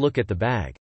 I need to look at the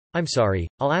bag. I'm sorry,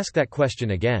 I'll ask that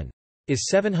question again. Is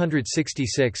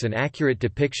 766 an accurate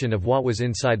depiction of what was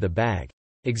inside the bag?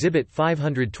 Exhibit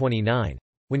 529.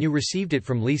 When you received it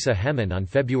from Lisa Hemman on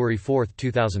February 4,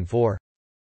 2004?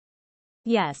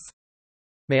 Yes.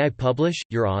 May I publish,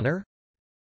 Your Honor?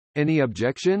 Any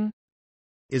objection?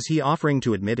 Is he offering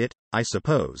to admit it, I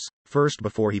suppose, first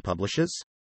before he publishes?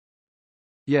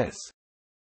 Yes.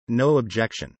 No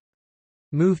objection.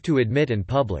 Move to admit and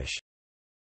publish.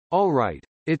 All right,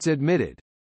 it's admitted.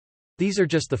 These are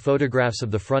just the photographs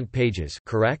of the front pages,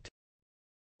 correct?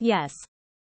 Yes.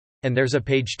 And there's a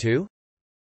page 2?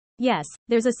 Yes,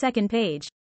 there's a second page.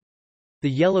 The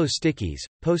yellow stickies,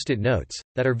 post-it notes,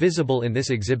 that are visible in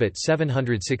this Exhibit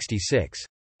 766,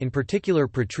 in particular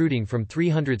protruding from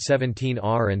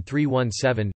 317R and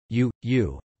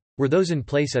 317U, were those in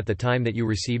place at the time that you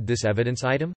received this evidence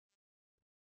item?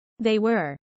 They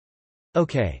were.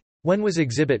 Okay. When was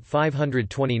Exhibit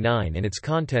 529 and its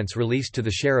contents released to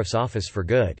the Sheriff's Office for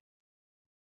good?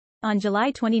 On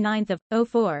July 29th of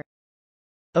 04.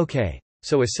 Okay.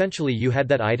 So essentially you had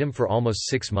that item for almost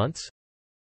 6 months?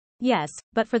 Yes,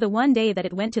 but for the one day that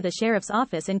it went to the Sheriff's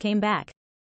Office and came back.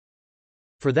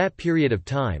 For that period of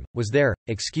time,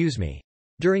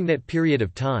 during that period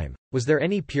of time, was there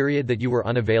any period that you were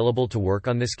unavailable to work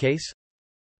on this case?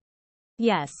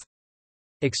 Yes.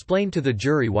 Explain to the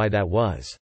jury why that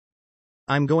was.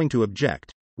 I'm going to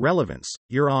object. Relevance,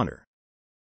 Your Honor.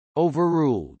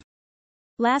 Overruled.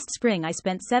 Last spring I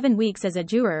spent 7 weeks as a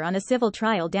juror on a civil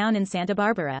trial down in Santa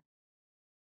Barbara.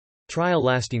 Trial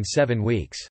lasting 7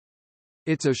 weeks.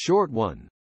 It's a short one.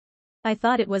 I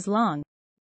thought it was long.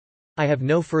 I have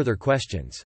no further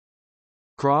questions.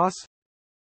 Cross?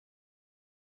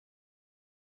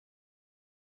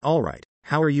 All right.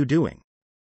 How are you doing?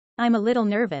 I'm a little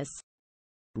nervous.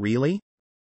 Really?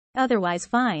 Otherwise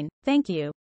fine, thank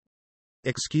you.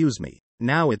 Excuse me.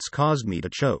 Now it's caused me to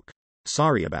choke.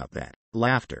 Sorry about that.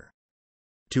 Laughter.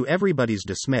 To everybody's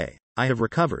dismay, I have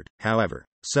recovered, however.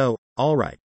 So, all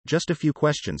right. Just a few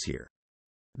questions here.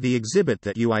 The exhibit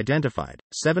that you identified,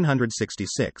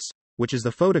 766, which is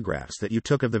the photographs that you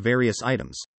took of the various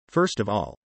items. First of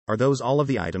all, are those all of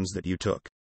the items that you took?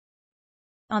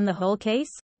 On the whole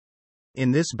case?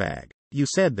 In this bag, you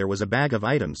said there was a bag of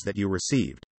items that you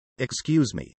received.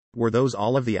 Excuse me, were those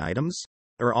all of the items?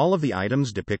 Are all of the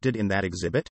items depicted in that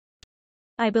exhibit?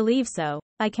 I believe so.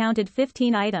 I counted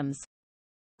 15 items.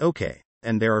 Okay,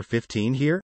 and there are 15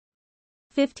 here?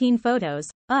 15 photos,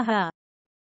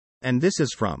 And this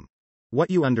is from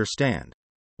what you understand.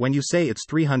 When you say it's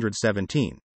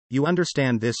 317, you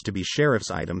understand this to be Sheriff's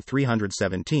Item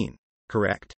 317,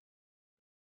 correct?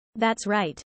 That's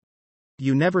right.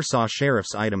 You never saw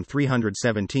Sheriff's Item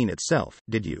 317 itself,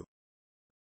 did you?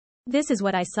 This is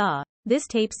what I saw. This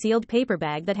tape-sealed paper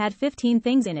bag that had 15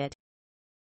 things in it.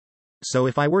 So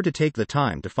if I were to take the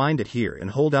time to find it here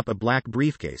and hold up a black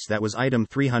briefcase that was item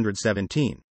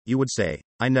 317, you would say,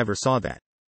 I never saw that.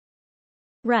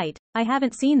 Right, I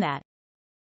haven't seen that.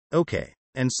 Okay,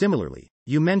 and similarly,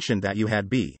 you mentioned that you had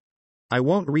B. I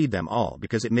won't read them all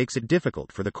because it makes it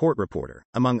difficult for the court reporter,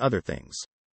 among other things.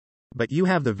 But you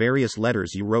have the various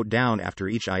letters you wrote down after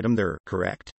each item there,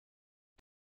 correct?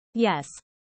 Yes.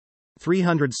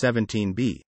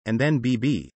 317B, and then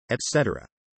BB, etc.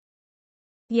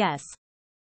 Yes.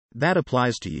 That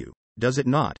applies to you, does it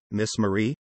not, Miss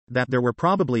Marie? That there were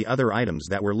probably other items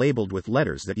that were labeled with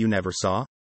letters that you never saw?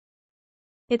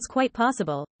 It's quite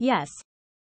possible, yes.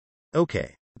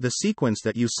 Okay, the sequence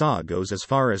that you saw goes as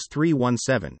far as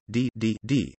 317,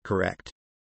 D, correct?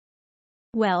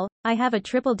 Well, I have a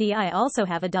triple D. I also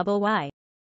have a double Y.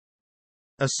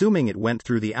 Assuming it went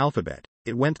through the alphabet,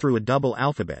 it went through a double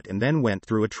alphabet and then went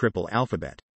through a triple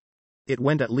alphabet. It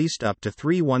went at least up to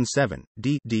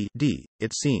 317, D,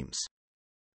 it seems.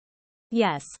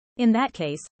 Yes. In that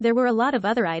case, there were a lot of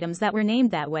other items that were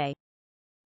named that way.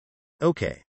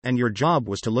 Okay, and your job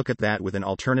was to look at that with an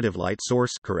alternative light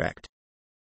source, correct?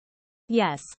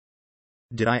 Yes.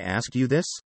 Did I ask you this?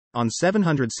 On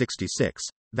 766,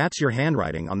 that's your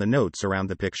handwriting on the notes around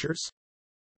the pictures?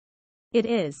 It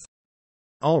is.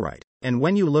 All right, and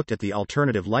when you looked at the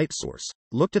alternative light source,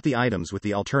 looked at the items with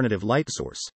the alternative light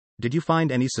source, did you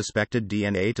find any suspected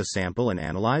DNA to sample and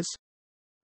analyze?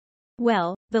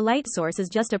 Well, the light source is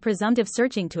just a presumptive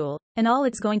searching tool, and all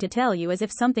it's going to tell you is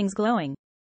if something's glowing.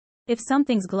 If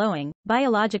something's glowing,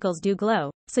 biologicals do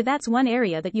glow, so that's one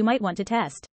area that you might want to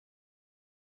test.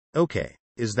 Okay,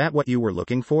 is that what you were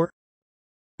looking for?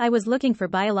 I was looking for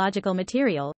biological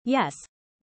material, yes.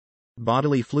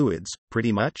 Bodily fluids,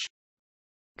 pretty much?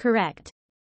 Correct.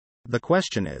 The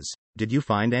question is, did you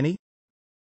find any?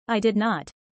 I did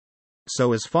not.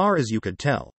 So as far as you could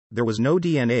tell, there was no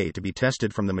DNA to be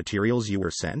tested from the materials you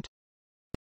were sent?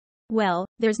 Well,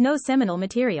 there's no seminal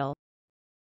material.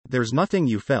 There's nothing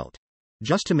you felt.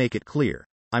 Just to make it clear,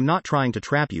 I'm not trying to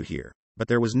trap you here, but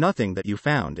there was nothing that you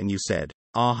found and you said,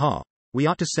 aha, we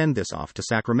ought to send this off to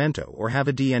Sacramento or have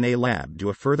a DNA lab do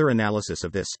a further analysis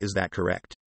of this, is that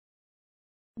correct?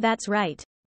 That's right.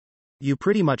 You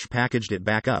pretty much packaged it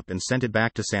back up and sent it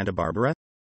back to Santa Barbara?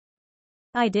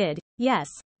 I did, yes.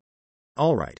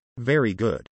 All right, very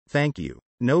good. Thank you.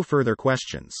 No further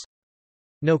questions.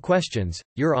 No questions,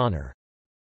 Your Honor.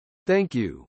 Thank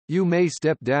you. You may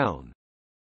step down.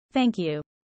 Thank you.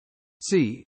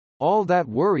 See? All that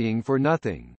worrying for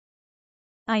nothing.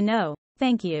 I know,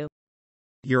 thank you.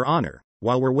 Your Honor,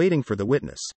 while we're waiting for the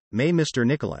witness, may Mr.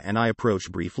 Nicola and I approach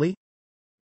briefly?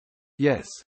 Yes.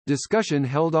 Discussion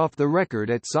held off the record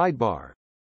at sidebar.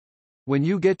 When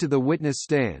you get to the witness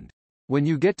stand. When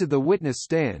you get to the witness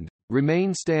stand,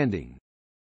 remain standing.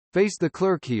 Face the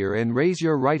clerk here and raise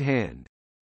your right hand.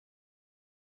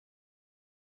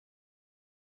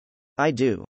 I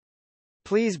do.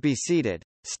 Please be seated.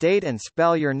 State and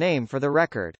spell your name for the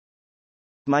record.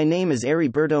 My name is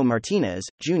Heriberto Martinez,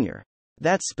 Jr.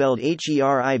 That's spelled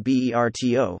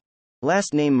Heriberto.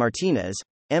 Last name Martinez,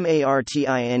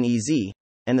 Martinez,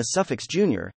 and the suffix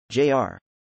Jr., Jr.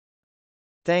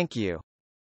 Thank you.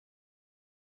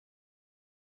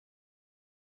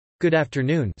 Good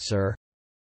afternoon, sir.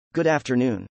 Good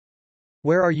afternoon.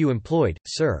 Where are you employed,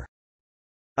 sir?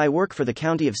 I work for the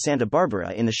County of Santa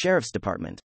Barbara in the Sheriff's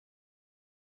Department.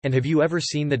 And have you ever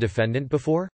seen the defendant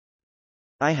before?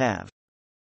 I have.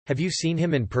 Have you seen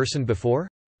him in person before?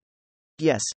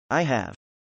 Yes, I have.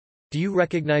 Do you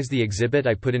recognize the exhibit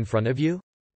I put in front of you?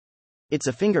 It's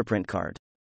a fingerprint card.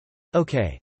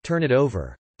 Okay. Turn it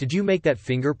over. Did you make that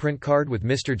fingerprint card with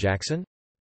Mr. Jackson?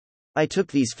 I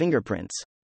took these fingerprints.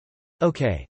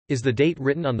 Okay. Is the date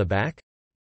written on the back?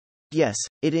 Yes,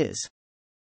 it is.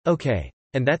 Okay.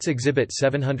 And that's exhibit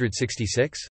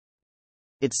 766?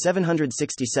 It's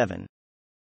 767.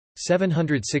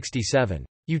 767.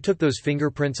 You took those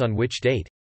fingerprints on which date?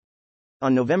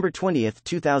 On November 20th,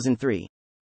 2003.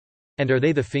 And are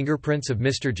they the fingerprints of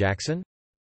Mr. Jackson?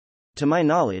 To my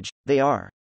knowledge, they are.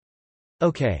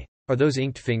 Okay. Are those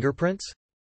inked fingerprints?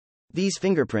 These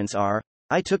fingerprints are.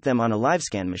 I took them on a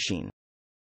LiveScan machine.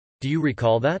 Do you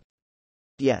recall that?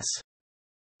 Yes.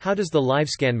 How does the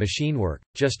LiveScan machine work,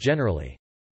 just generally?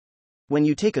 When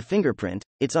you take a fingerprint,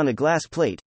 it's on a glass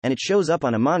plate, and it shows up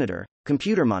on a monitor,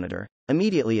 computer monitor,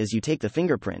 immediately as you take the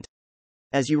fingerprint.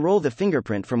 As you roll the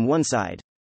fingerprint from one side,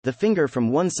 the finger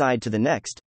from one side to the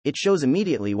next, it shows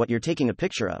immediately what you're taking a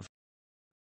picture of.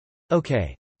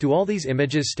 Okay. Do all these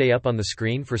images stay up on the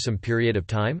screen for some period of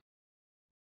time?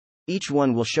 Each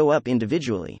one will show up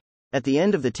individually. At the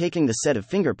end of the taking the set of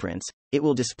fingerprints, it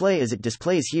will display as it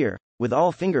displays here, with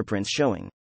all fingerprints showing.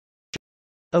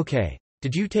 Okay.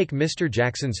 Did you take Mr.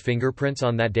 Jackson's fingerprints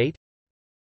on that date?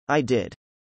 I did.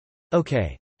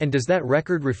 Okay. And does that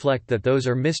record reflect that those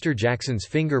are Mr. Jackson's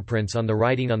fingerprints on the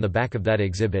writing on the back of that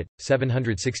exhibit,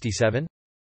 767?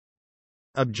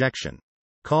 Objection.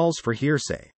 Calls for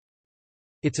hearsay.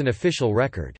 It's an official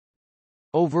record.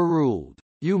 Overruled.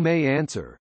 You may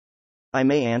answer. I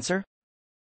may answer?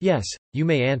 Yes, you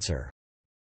may answer.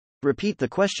 Repeat the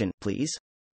question, please.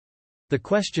 The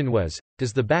question was,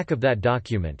 does the back of that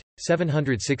document,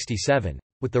 767,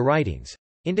 with the writings,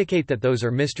 indicate that those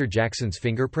are Mr. Jackson's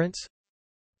fingerprints?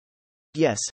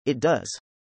 Yes, it does.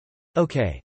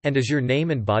 Okay. And is your name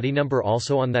and body number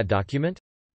also on that document?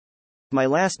 My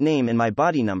last name and my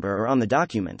body number are on the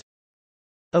document.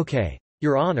 Okay.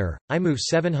 Your Honor, I move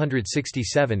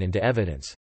 767 into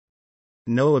evidence.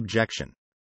 No objection.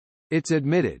 It's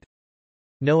admitted.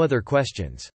 No other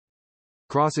questions.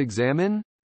 Cross-examine?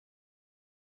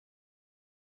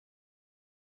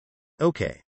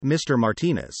 Okay. Mr.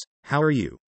 Martinez, how are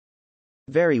you?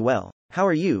 Very well. How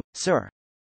are you, sir?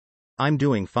 I'm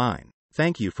doing fine.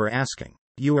 Thank you for asking.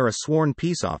 You are a sworn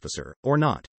peace officer, or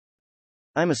not?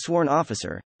 I'm a sworn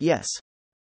officer, yes.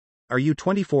 Are you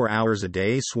 24 hours a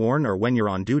day sworn or when you're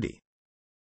on duty?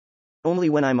 Only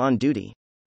when I'm on duty.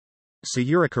 So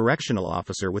you're a correctional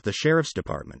officer with the sheriff's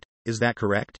department, is that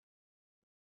correct?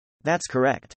 That's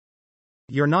correct.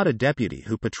 You're not a deputy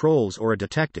who patrols or a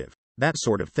detective, that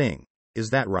sort of thing, is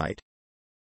that right?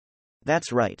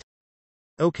 That's right.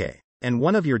 Okay. And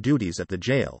one of your duties at the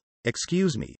jail,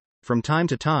 excuse me, from time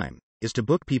to time, is to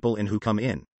book people in who come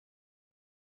in.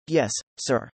 Yes,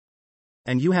 sir.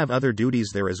 And you have other duties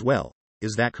there as well,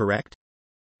 is that correct?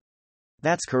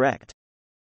 That's correct.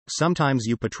 Sometimes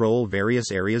you patrol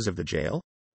various areas of the jail?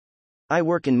 I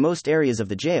work in most areas of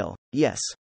the jail, yes.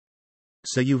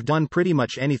 So you've done pretty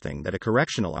much anything that a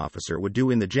correctional officer would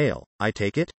do in the jail, I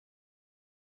take it?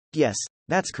 Yes,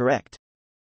 that's correct.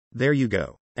 There you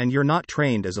go. And you're not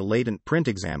trained as a latent print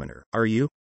examiner, are you?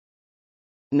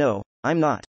 No, I'm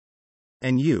not.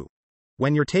 And you?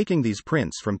 When you're taking these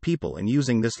prints from people and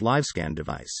using this LiveScan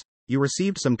device, you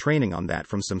received some training on that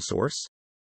from some source?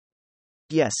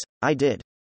 Yes, I did.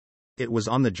 It was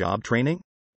on-the-job training?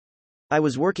 I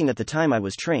was working at the time I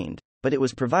was trained, but it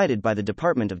was provided by the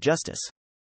Department of Justice.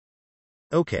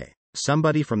 Okay.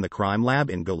 Somebody from the crime lab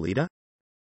in Goleta?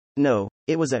 No,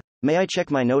 it was a, may I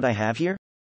check my note I have here?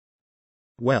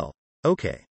 Well,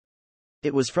 okay.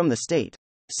 It was from the state.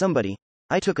 Somebody.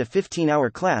 I took a 15-hour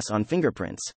class on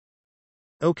fingerprints.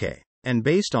 Okay. And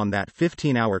based on that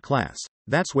 15-hour class,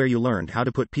 that's where you learned how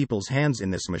to put people's hands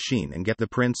in this machine and get the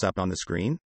prints up on the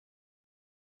screen?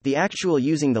 The actual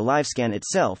using the LiveScan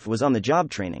itself was on the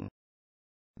job training.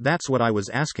 That's what I was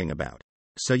asking about.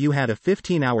 So you had a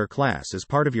 15-hour class as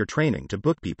part of your training to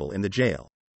book people in the jail.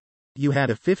 You had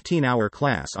a 15-hour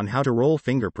class on how to roll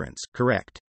fingerprints,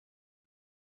 correct?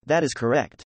 That is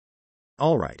correct.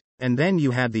 All right. And then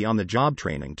you had the on-the-job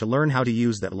training to learn how to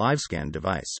use that LiveScan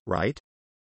device, right?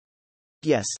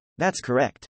 Yes, that's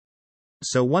correct.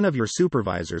 So one of your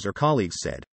supervisors or colleagues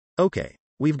said, okay,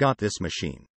 we've got this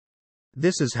machine.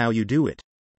 This is how you do it.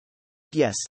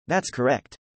 Yes, that's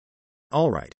correct.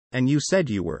 All right. And you said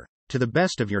you were, to the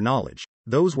best of your knowledge,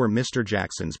 those were Mr.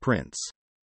 Jackson's prints.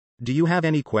 Do you have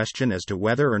any question as to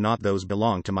whether or not those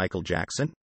belong to Michael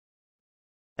Jackson?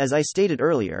 As I stated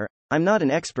earlier, I'm not an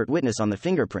expert witness on the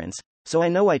fingerprints, so I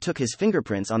know I took his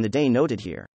fingerprints on the day noted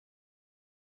here.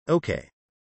 Okay.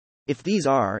 If these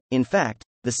are, in fact,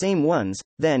 the same ones,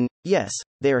 then, yes,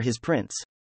 they are his prints.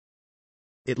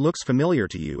 It looks familiar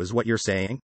to you, is what you're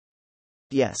saying?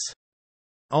 Yes.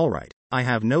 All right. I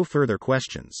have no further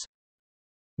questions.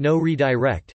 No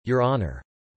redirect, Your Honor.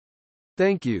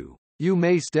 Thank you. You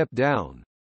may step down.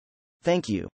 Thank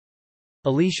you.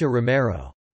 Alicia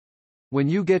Romero. When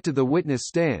you get to the witness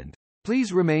stand,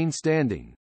 please remain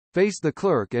standing. Face the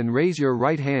clerk and raise your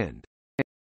right hand.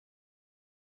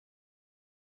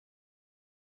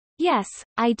 Yes,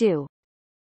 I do.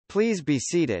 Please be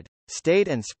seated. State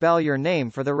and spell your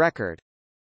name for the record.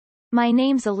 My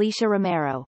name's Alicia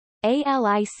Romero.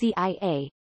 Alicia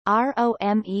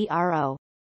Romero.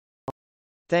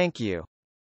 Thank you.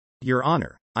 Your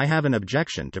Honor, I have an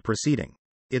objection to proceeding.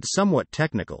 It's somewhat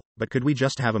technical, but could we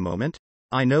just have a moment?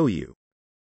 I know you.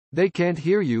 They can't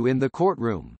hear you in the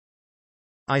courtroom.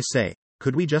 I say,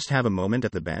 could we just have a moment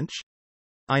at the bench?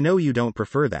 I know you don't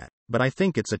prefer that, but I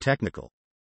think it's a technical.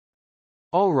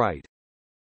 All right.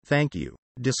 Thank you.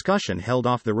 Discussion held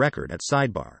off the record at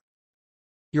sidebar.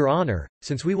 Your Honor,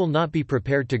 since we will not be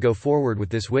prepared to go forward with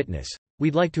this witness,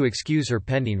 we'd like to excuse her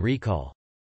pending recall.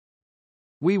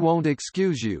 We won't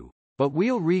excuse you, but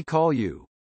we'll recall you.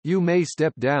 You may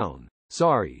step down.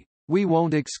 Sorry. We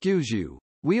won't excuse you.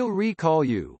 We'll recall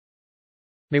you.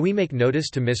 May we make notice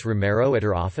to Miss Romero at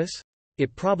her office?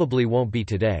 It probably won't be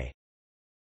today.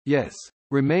 Yes.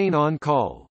 Remain on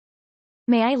call.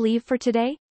 May I leave for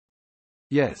today?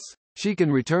 Yes. She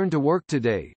can return to work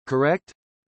today, correct?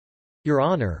 Your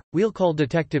Honor, we'll call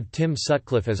Detective Tim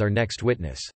Sutcliffe as our next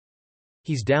witness.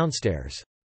 He's downstairs.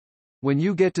 When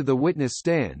you get to the witness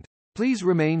stand, please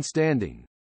remain standing.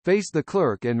 Face the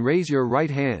clerk and raise your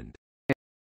right hand.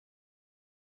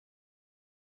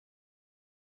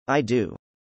 I do.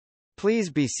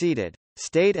 Please be seated.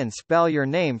 State and spell your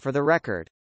name for the record.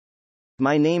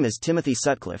 My name is Timothy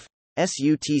Sutcliffe.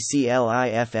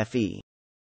 Sutcliffe.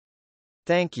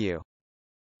 Thank you.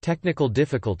 Technical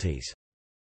difficulties.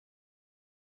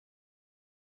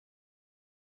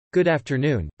 Good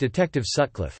afternoon, Detective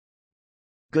Sutcliffe.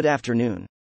 Good afternoon.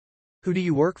 Who do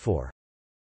you work for?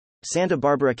 Santa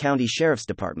Barbara County Sheriff's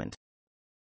Department.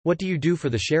 What do you do for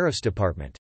the Sheriff's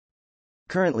Department?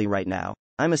 Currently right now,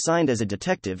 I'm assigned as a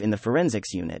detective in the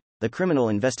Forensics Unit, the Criminal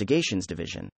Investigations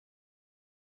Division.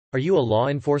 Are you a law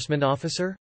enforcement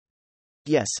officer?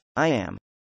 Yes, I am.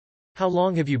 How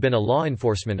long have you been a law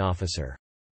enforcement officer?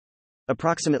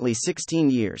 Approximately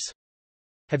 16 years.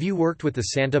 Have you worked with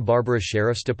the Santa Barbara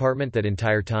Sheriff's Department that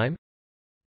entire time?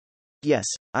 Yes,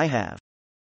 I have.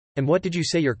 And what did you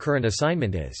say your current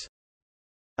assignment is?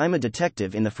 I'm a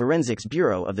detective in the Forensics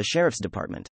Bureau of the Sheriff's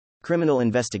Department. Criminal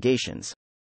Investigations.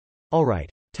 All right.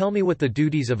 Tell me what the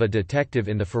duties of a detective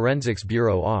in the Forensics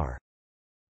Bureau are.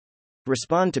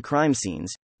 Respond to crime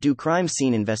scenes, do crime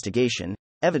scene investigation,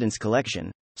 evidence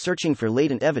collection, searching for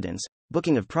latent evidence,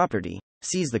 booking of property,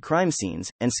 seize the crime scenes,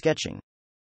 and sketching.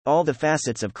 All the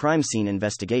facets of crime scene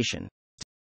investigation.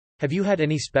 Have you had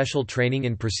any special training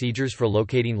in procedures for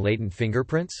locating latent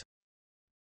fingerprints?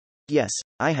 Yes,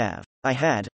 I have.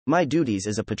 My duties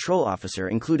as a patrol officer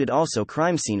included also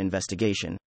crime scene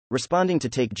investigation, responding to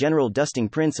take general dusting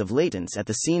prints of latents at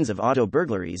the scenes of auto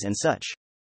burglaries and such.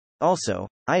 Also,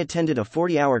 I attended a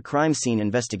 40-hour crime scene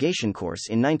investigation course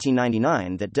in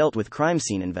 1999 that dealt with crime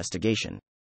scene investigation.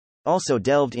 Also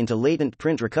delved into latent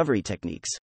print recovery techniques.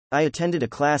 I attended a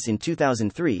class in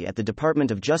 2003 at the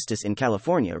Department of Justice in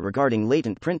California regarding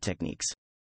latent print techniques.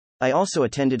 I also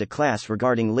attended a class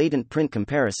regarding latent print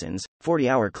comparisons,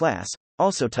 40-hour class,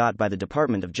 also taught by the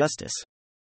Department of Justice.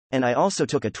 And I also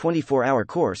took a 24-hour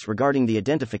course regarding the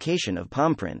identification of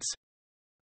palm prints.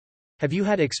 Have you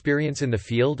had experience in the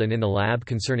field and in the lab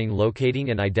concerning locating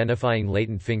and identifying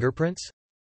latent fingerprints?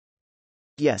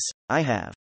 Yes, I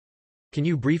have. Can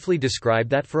you briefly describe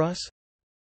that for us?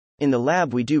 In the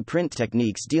lab we do print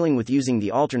techniques dealing with using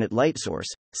the alternate light source,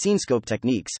 scenescope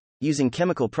techniques, using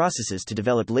chemical processes to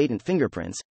develop latent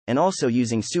fingerprints, and also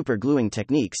using super gluing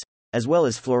techniques, as well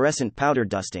as fluorescent powder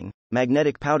dusting,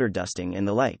 magnetic powder dusting and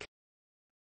the like.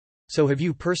 So have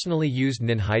you personally used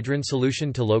ninhydrin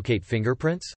solution to locate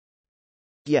fingerprints?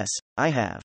 Yes, I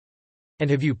have. And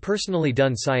have you personally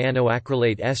done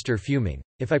cyanoacrylate ester fuming,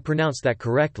 if I pronounce that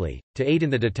correctly, to aid in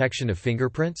the detection of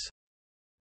fingerprints?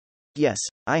 Yes,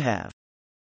 I have.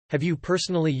 Have you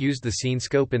personally used the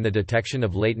scenescope in the detection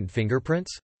of latent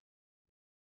fingerprints?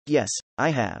 Yes, I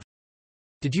have.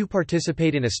 Did you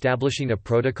participate in establishing a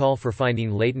protocol for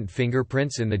finding latent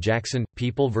fingerprints in the Jackson,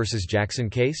 People v.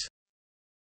 Jackson case?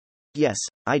 Yes,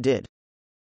 I did.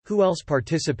 Who else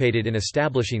participated in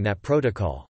establishing that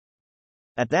protocol?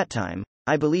 At that time,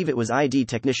 I believe it was ID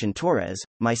technician Torres,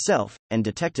 myself, and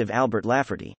Detective Albert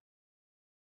Lafferty.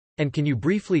 And can you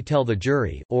briefly tell the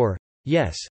jury, or,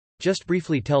 yes, just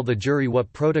briefly tell the jury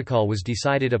what protocol was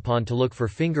decided upon to look for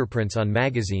fingerprints on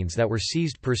magazines that were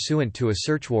seized pursuant to a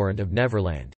search warrant of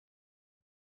Neverland?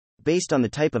 Based on the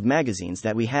type of magazines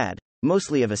that we had,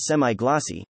 mostly of a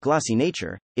semi-glossy, glossy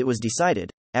nature, it was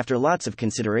decided, after lots of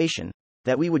consideration,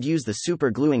 that we would use the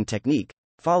super gluing technique,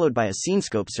 followed by a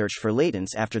scenescope search for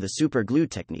latents after the super glue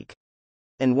technique.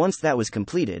 And once that was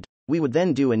completed, we would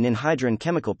then do a ninhydrin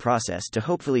chemical process to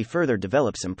hopefully further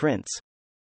develop some prints.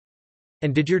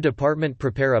 And did your department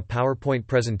prepare a PowerPoint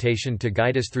presentation to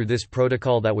guide us through this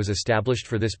protocol that was established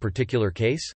for this particular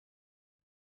case?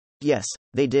 Yes,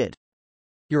 they did.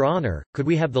 Your Honor, could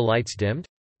we have the lights dimmed?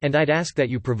 And I'd ask that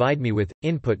you provide me with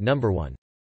input number 1.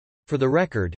 For the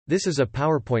record, this is a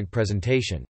PowerPoint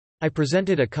presentation. I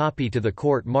presented a copy to the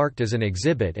court marked as an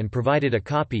exhibit and provided a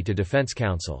copy to defense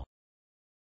counsel.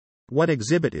 What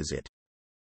exhibit is it?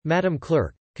 Madam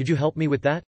Clerk, could you help me with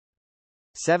that?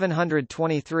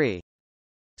 723.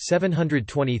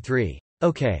 723.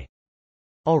 Okay.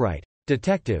 All right,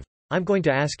 Detective, I'm going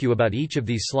to ask you about each of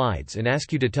these slides and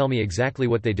ask you to tell me exactly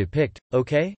what they depict,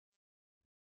 okay?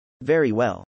 Very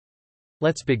well.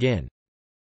 Let's begin.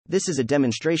 This is a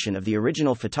demonstration of the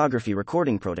original photography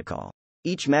recording protocol.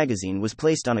 Each magazine was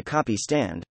placed on a copy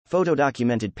stand,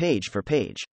 photo-documented page for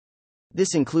page.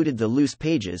 This included the loose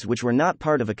pages which were not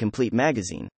part of a complete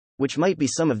magazine, which might be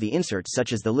some of the inserts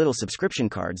such as the little subscription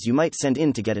cards you might send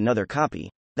in to get another copy,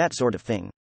 that sort of thing.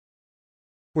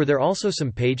 Were there also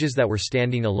some pages that were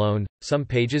standing alone, some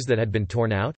pages that had been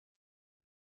torn out?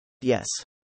 Yes.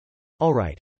 All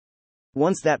right.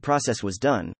 Once that process was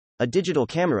done, a digital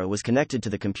camera was connected to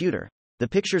the computer. The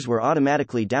pictures were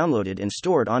automatically downloaded and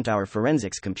stored onto our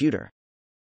forensics computer.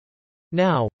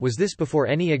 Now, was this before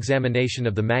any examination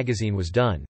of the magazine was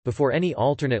done, before any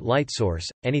alternate light source,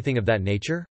 anything of that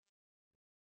nature?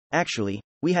 Actually,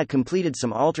 we had completed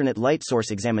some alternate light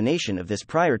source examination of this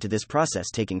prior to this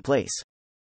process taking place.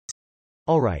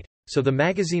 All right, so the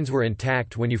magazines were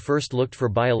intact when you first looked for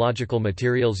biological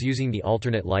materials using the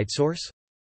alternate light source?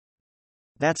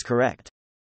 That's correct.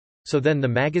 So then the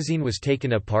magazine was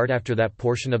taken apart after that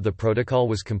portion of the protocol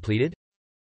was completed?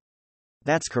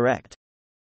 That's correct.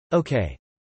 Okay.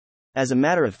 As a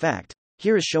matter of fact,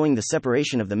 here is showing the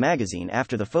separation of the magazine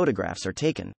after the photographs are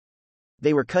taken.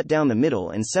 They were cut down the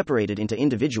middle and separated into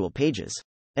individual pages.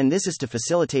 And this is to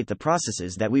facilitate the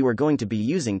processes that we were going to be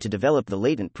using to develop the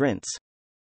latent prints.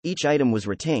 Each item was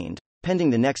retained, pending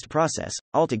the next process,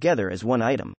 all together as one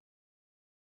item.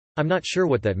 I'm not sure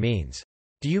what that means.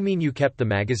 Do you mean you kept the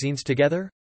magazines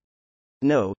together?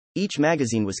 No, each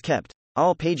magazine was kept,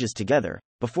 all pages together,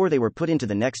 before they were put into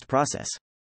the next process.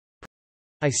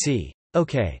 I see.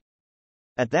 Okay.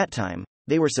 At that time,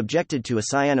 they were subjected to a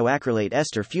cyanoacrylate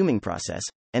ester fuming process,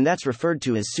 and that's referred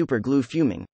to as superglue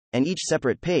fuming, and each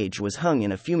separate page was hung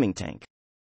in a fuming tank.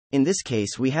 In this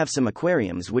case, we have some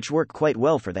aquariums which work quite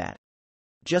well for that.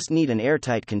 Just need an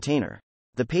airtight container.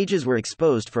 The pages were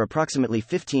exposed for approximately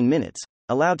 15 minutes,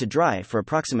 allowed to dry for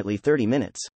approximately 30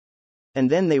 minutes. And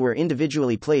then they were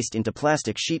individually placed into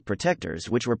plastic sheet protectors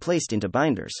which were placed into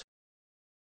binders.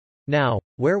 Now,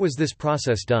 where was this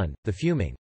process done, the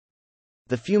fuming?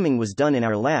 The fuming was done in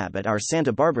our lab at our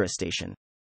Santa Barbara station.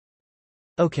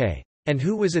 Okay. And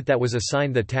who was it that was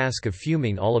assigned the task of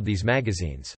fuming all of these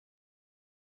magazines?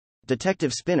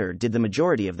 Detective Spinner did the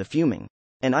majority of the fuming,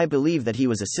 and I believe that he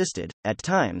was assisted, at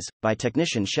times, by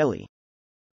technician Shelley.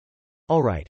 All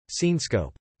right,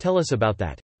 scenescope. Tell us about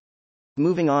that.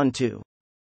 Moving on to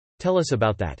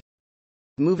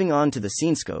the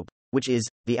scenescope, which is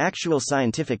the actual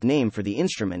scientific name for the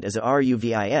instrument as a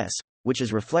RUVIS, which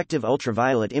is reflective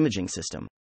ultraviolet imaging system.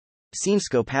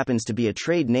 Scenescope happens to be a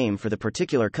trade name for the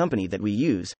particular company that we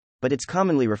use, but it's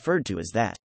commonly referred to as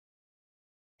that.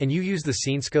 And you use the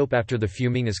scenescope after the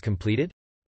fuming is completed?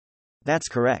 That's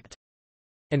correct.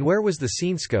 And where was the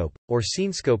scenescope, or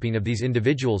scenescoping of these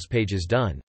individuals' pages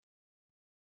done?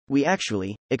 We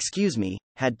actually,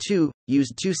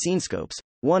 used two scenescopes,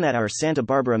 one at our Santa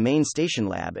Barbara main station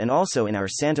lab and also in our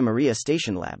Santa Maria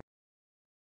station lab.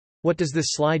 What does this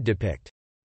slide depict?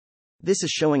 This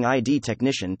is showing ID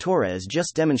technician Torres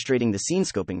just demonstrating the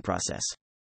scenescoping process.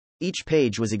 Each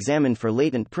page was examined for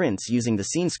latent prints using the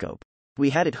scenescope.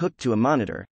 We had it hooked to a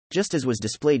monitor, just as was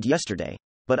displayed yesterday,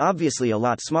 but obviously a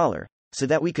lot smaller, so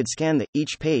that we could scan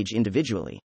each page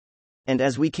individually. And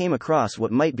as we came across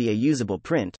what might be a usable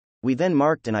print, we then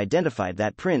marked and identified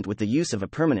that print with the use of a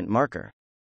permanent marker.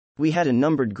 We had a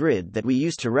numbered grid that we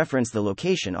used to reference the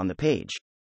location on the page.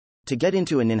 To get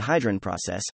into an anhydrous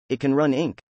process, it can run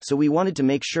ink, so we wanted to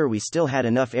make sure we still had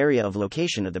enough area of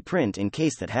location of the print in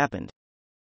case that happened.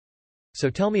 So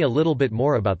tell me a little bit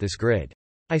more about this grid.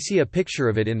 I see a picture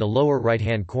of it in the lower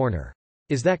right-hand corner.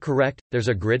 Is that correct? There's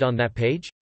a grid on that page?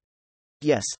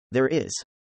 Yes, there is.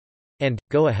 And,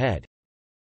 go ahead.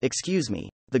 Excuse me,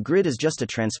 the grid is just a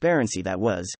transparency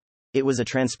it was a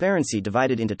transparency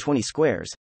divided into 20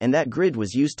 squares, and that grid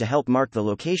was used to help mark the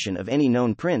location of any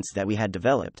known prints that we had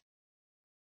developed.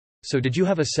 So did you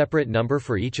have a separate number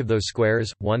for each of those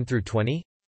squares, 1 through 20?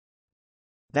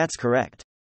 That's correct.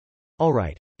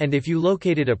 Alright. And if you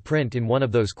located a print in one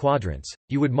of those quadrants,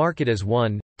 you would mark it as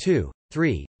 1, 2,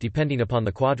 3, depending upon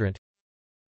the quadrant?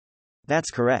 That's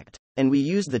correct. And we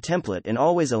used the template and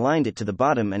always aligned it to the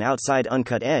bottom and outside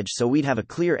uncut edge so we'd have a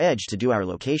clear edge to do our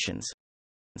locations.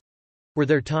 Were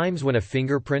there times when a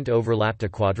fingerprint overlapped a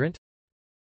quadrant?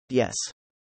 Yes.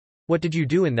 What did you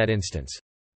do in that instance?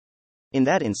 In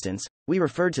that instance, we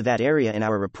referred to that area in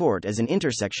our report as an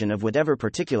intersection of whatever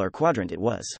particular quadrant it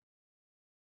was.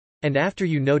 And after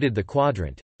you noted the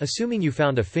quadrant, assuming you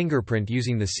found a fingerprint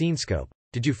using the scene scope,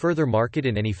 did you further mark it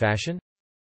in any fashion?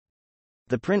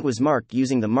 The print was marked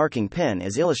using the marking pen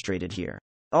as illustrated here.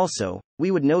 Also,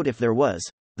 we would note if there was,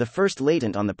 the first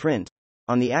latent on the print,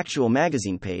 on the actual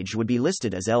magazine page would be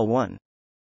listed as L1.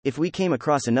 If we came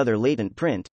across another latent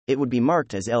print, it would be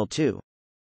marked as L2.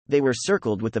 They were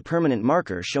circled with the permanent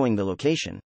marker showing the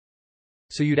location.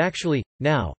 So you'd actually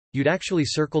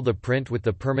circle the print with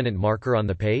the permanent marker on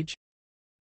the page?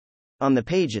 On the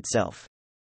page itself.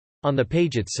 On the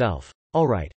page itself.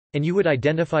 Alright. And you would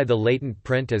identify the latent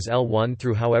print as L1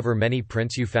 through however many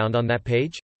prints you found on that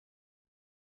page?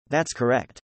 That's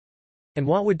correct. And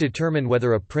what would determine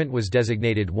whether a print was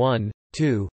designated 1,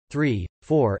 2, 3,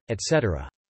 4, etc.?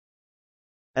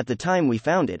 At the time we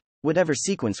found it, whatever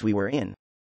sequence we were in.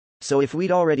 So if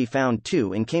we'd already found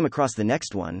 2 and came across the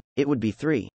next one, it would be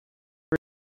 3.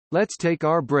 Let's take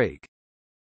our break.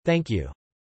 Thank you.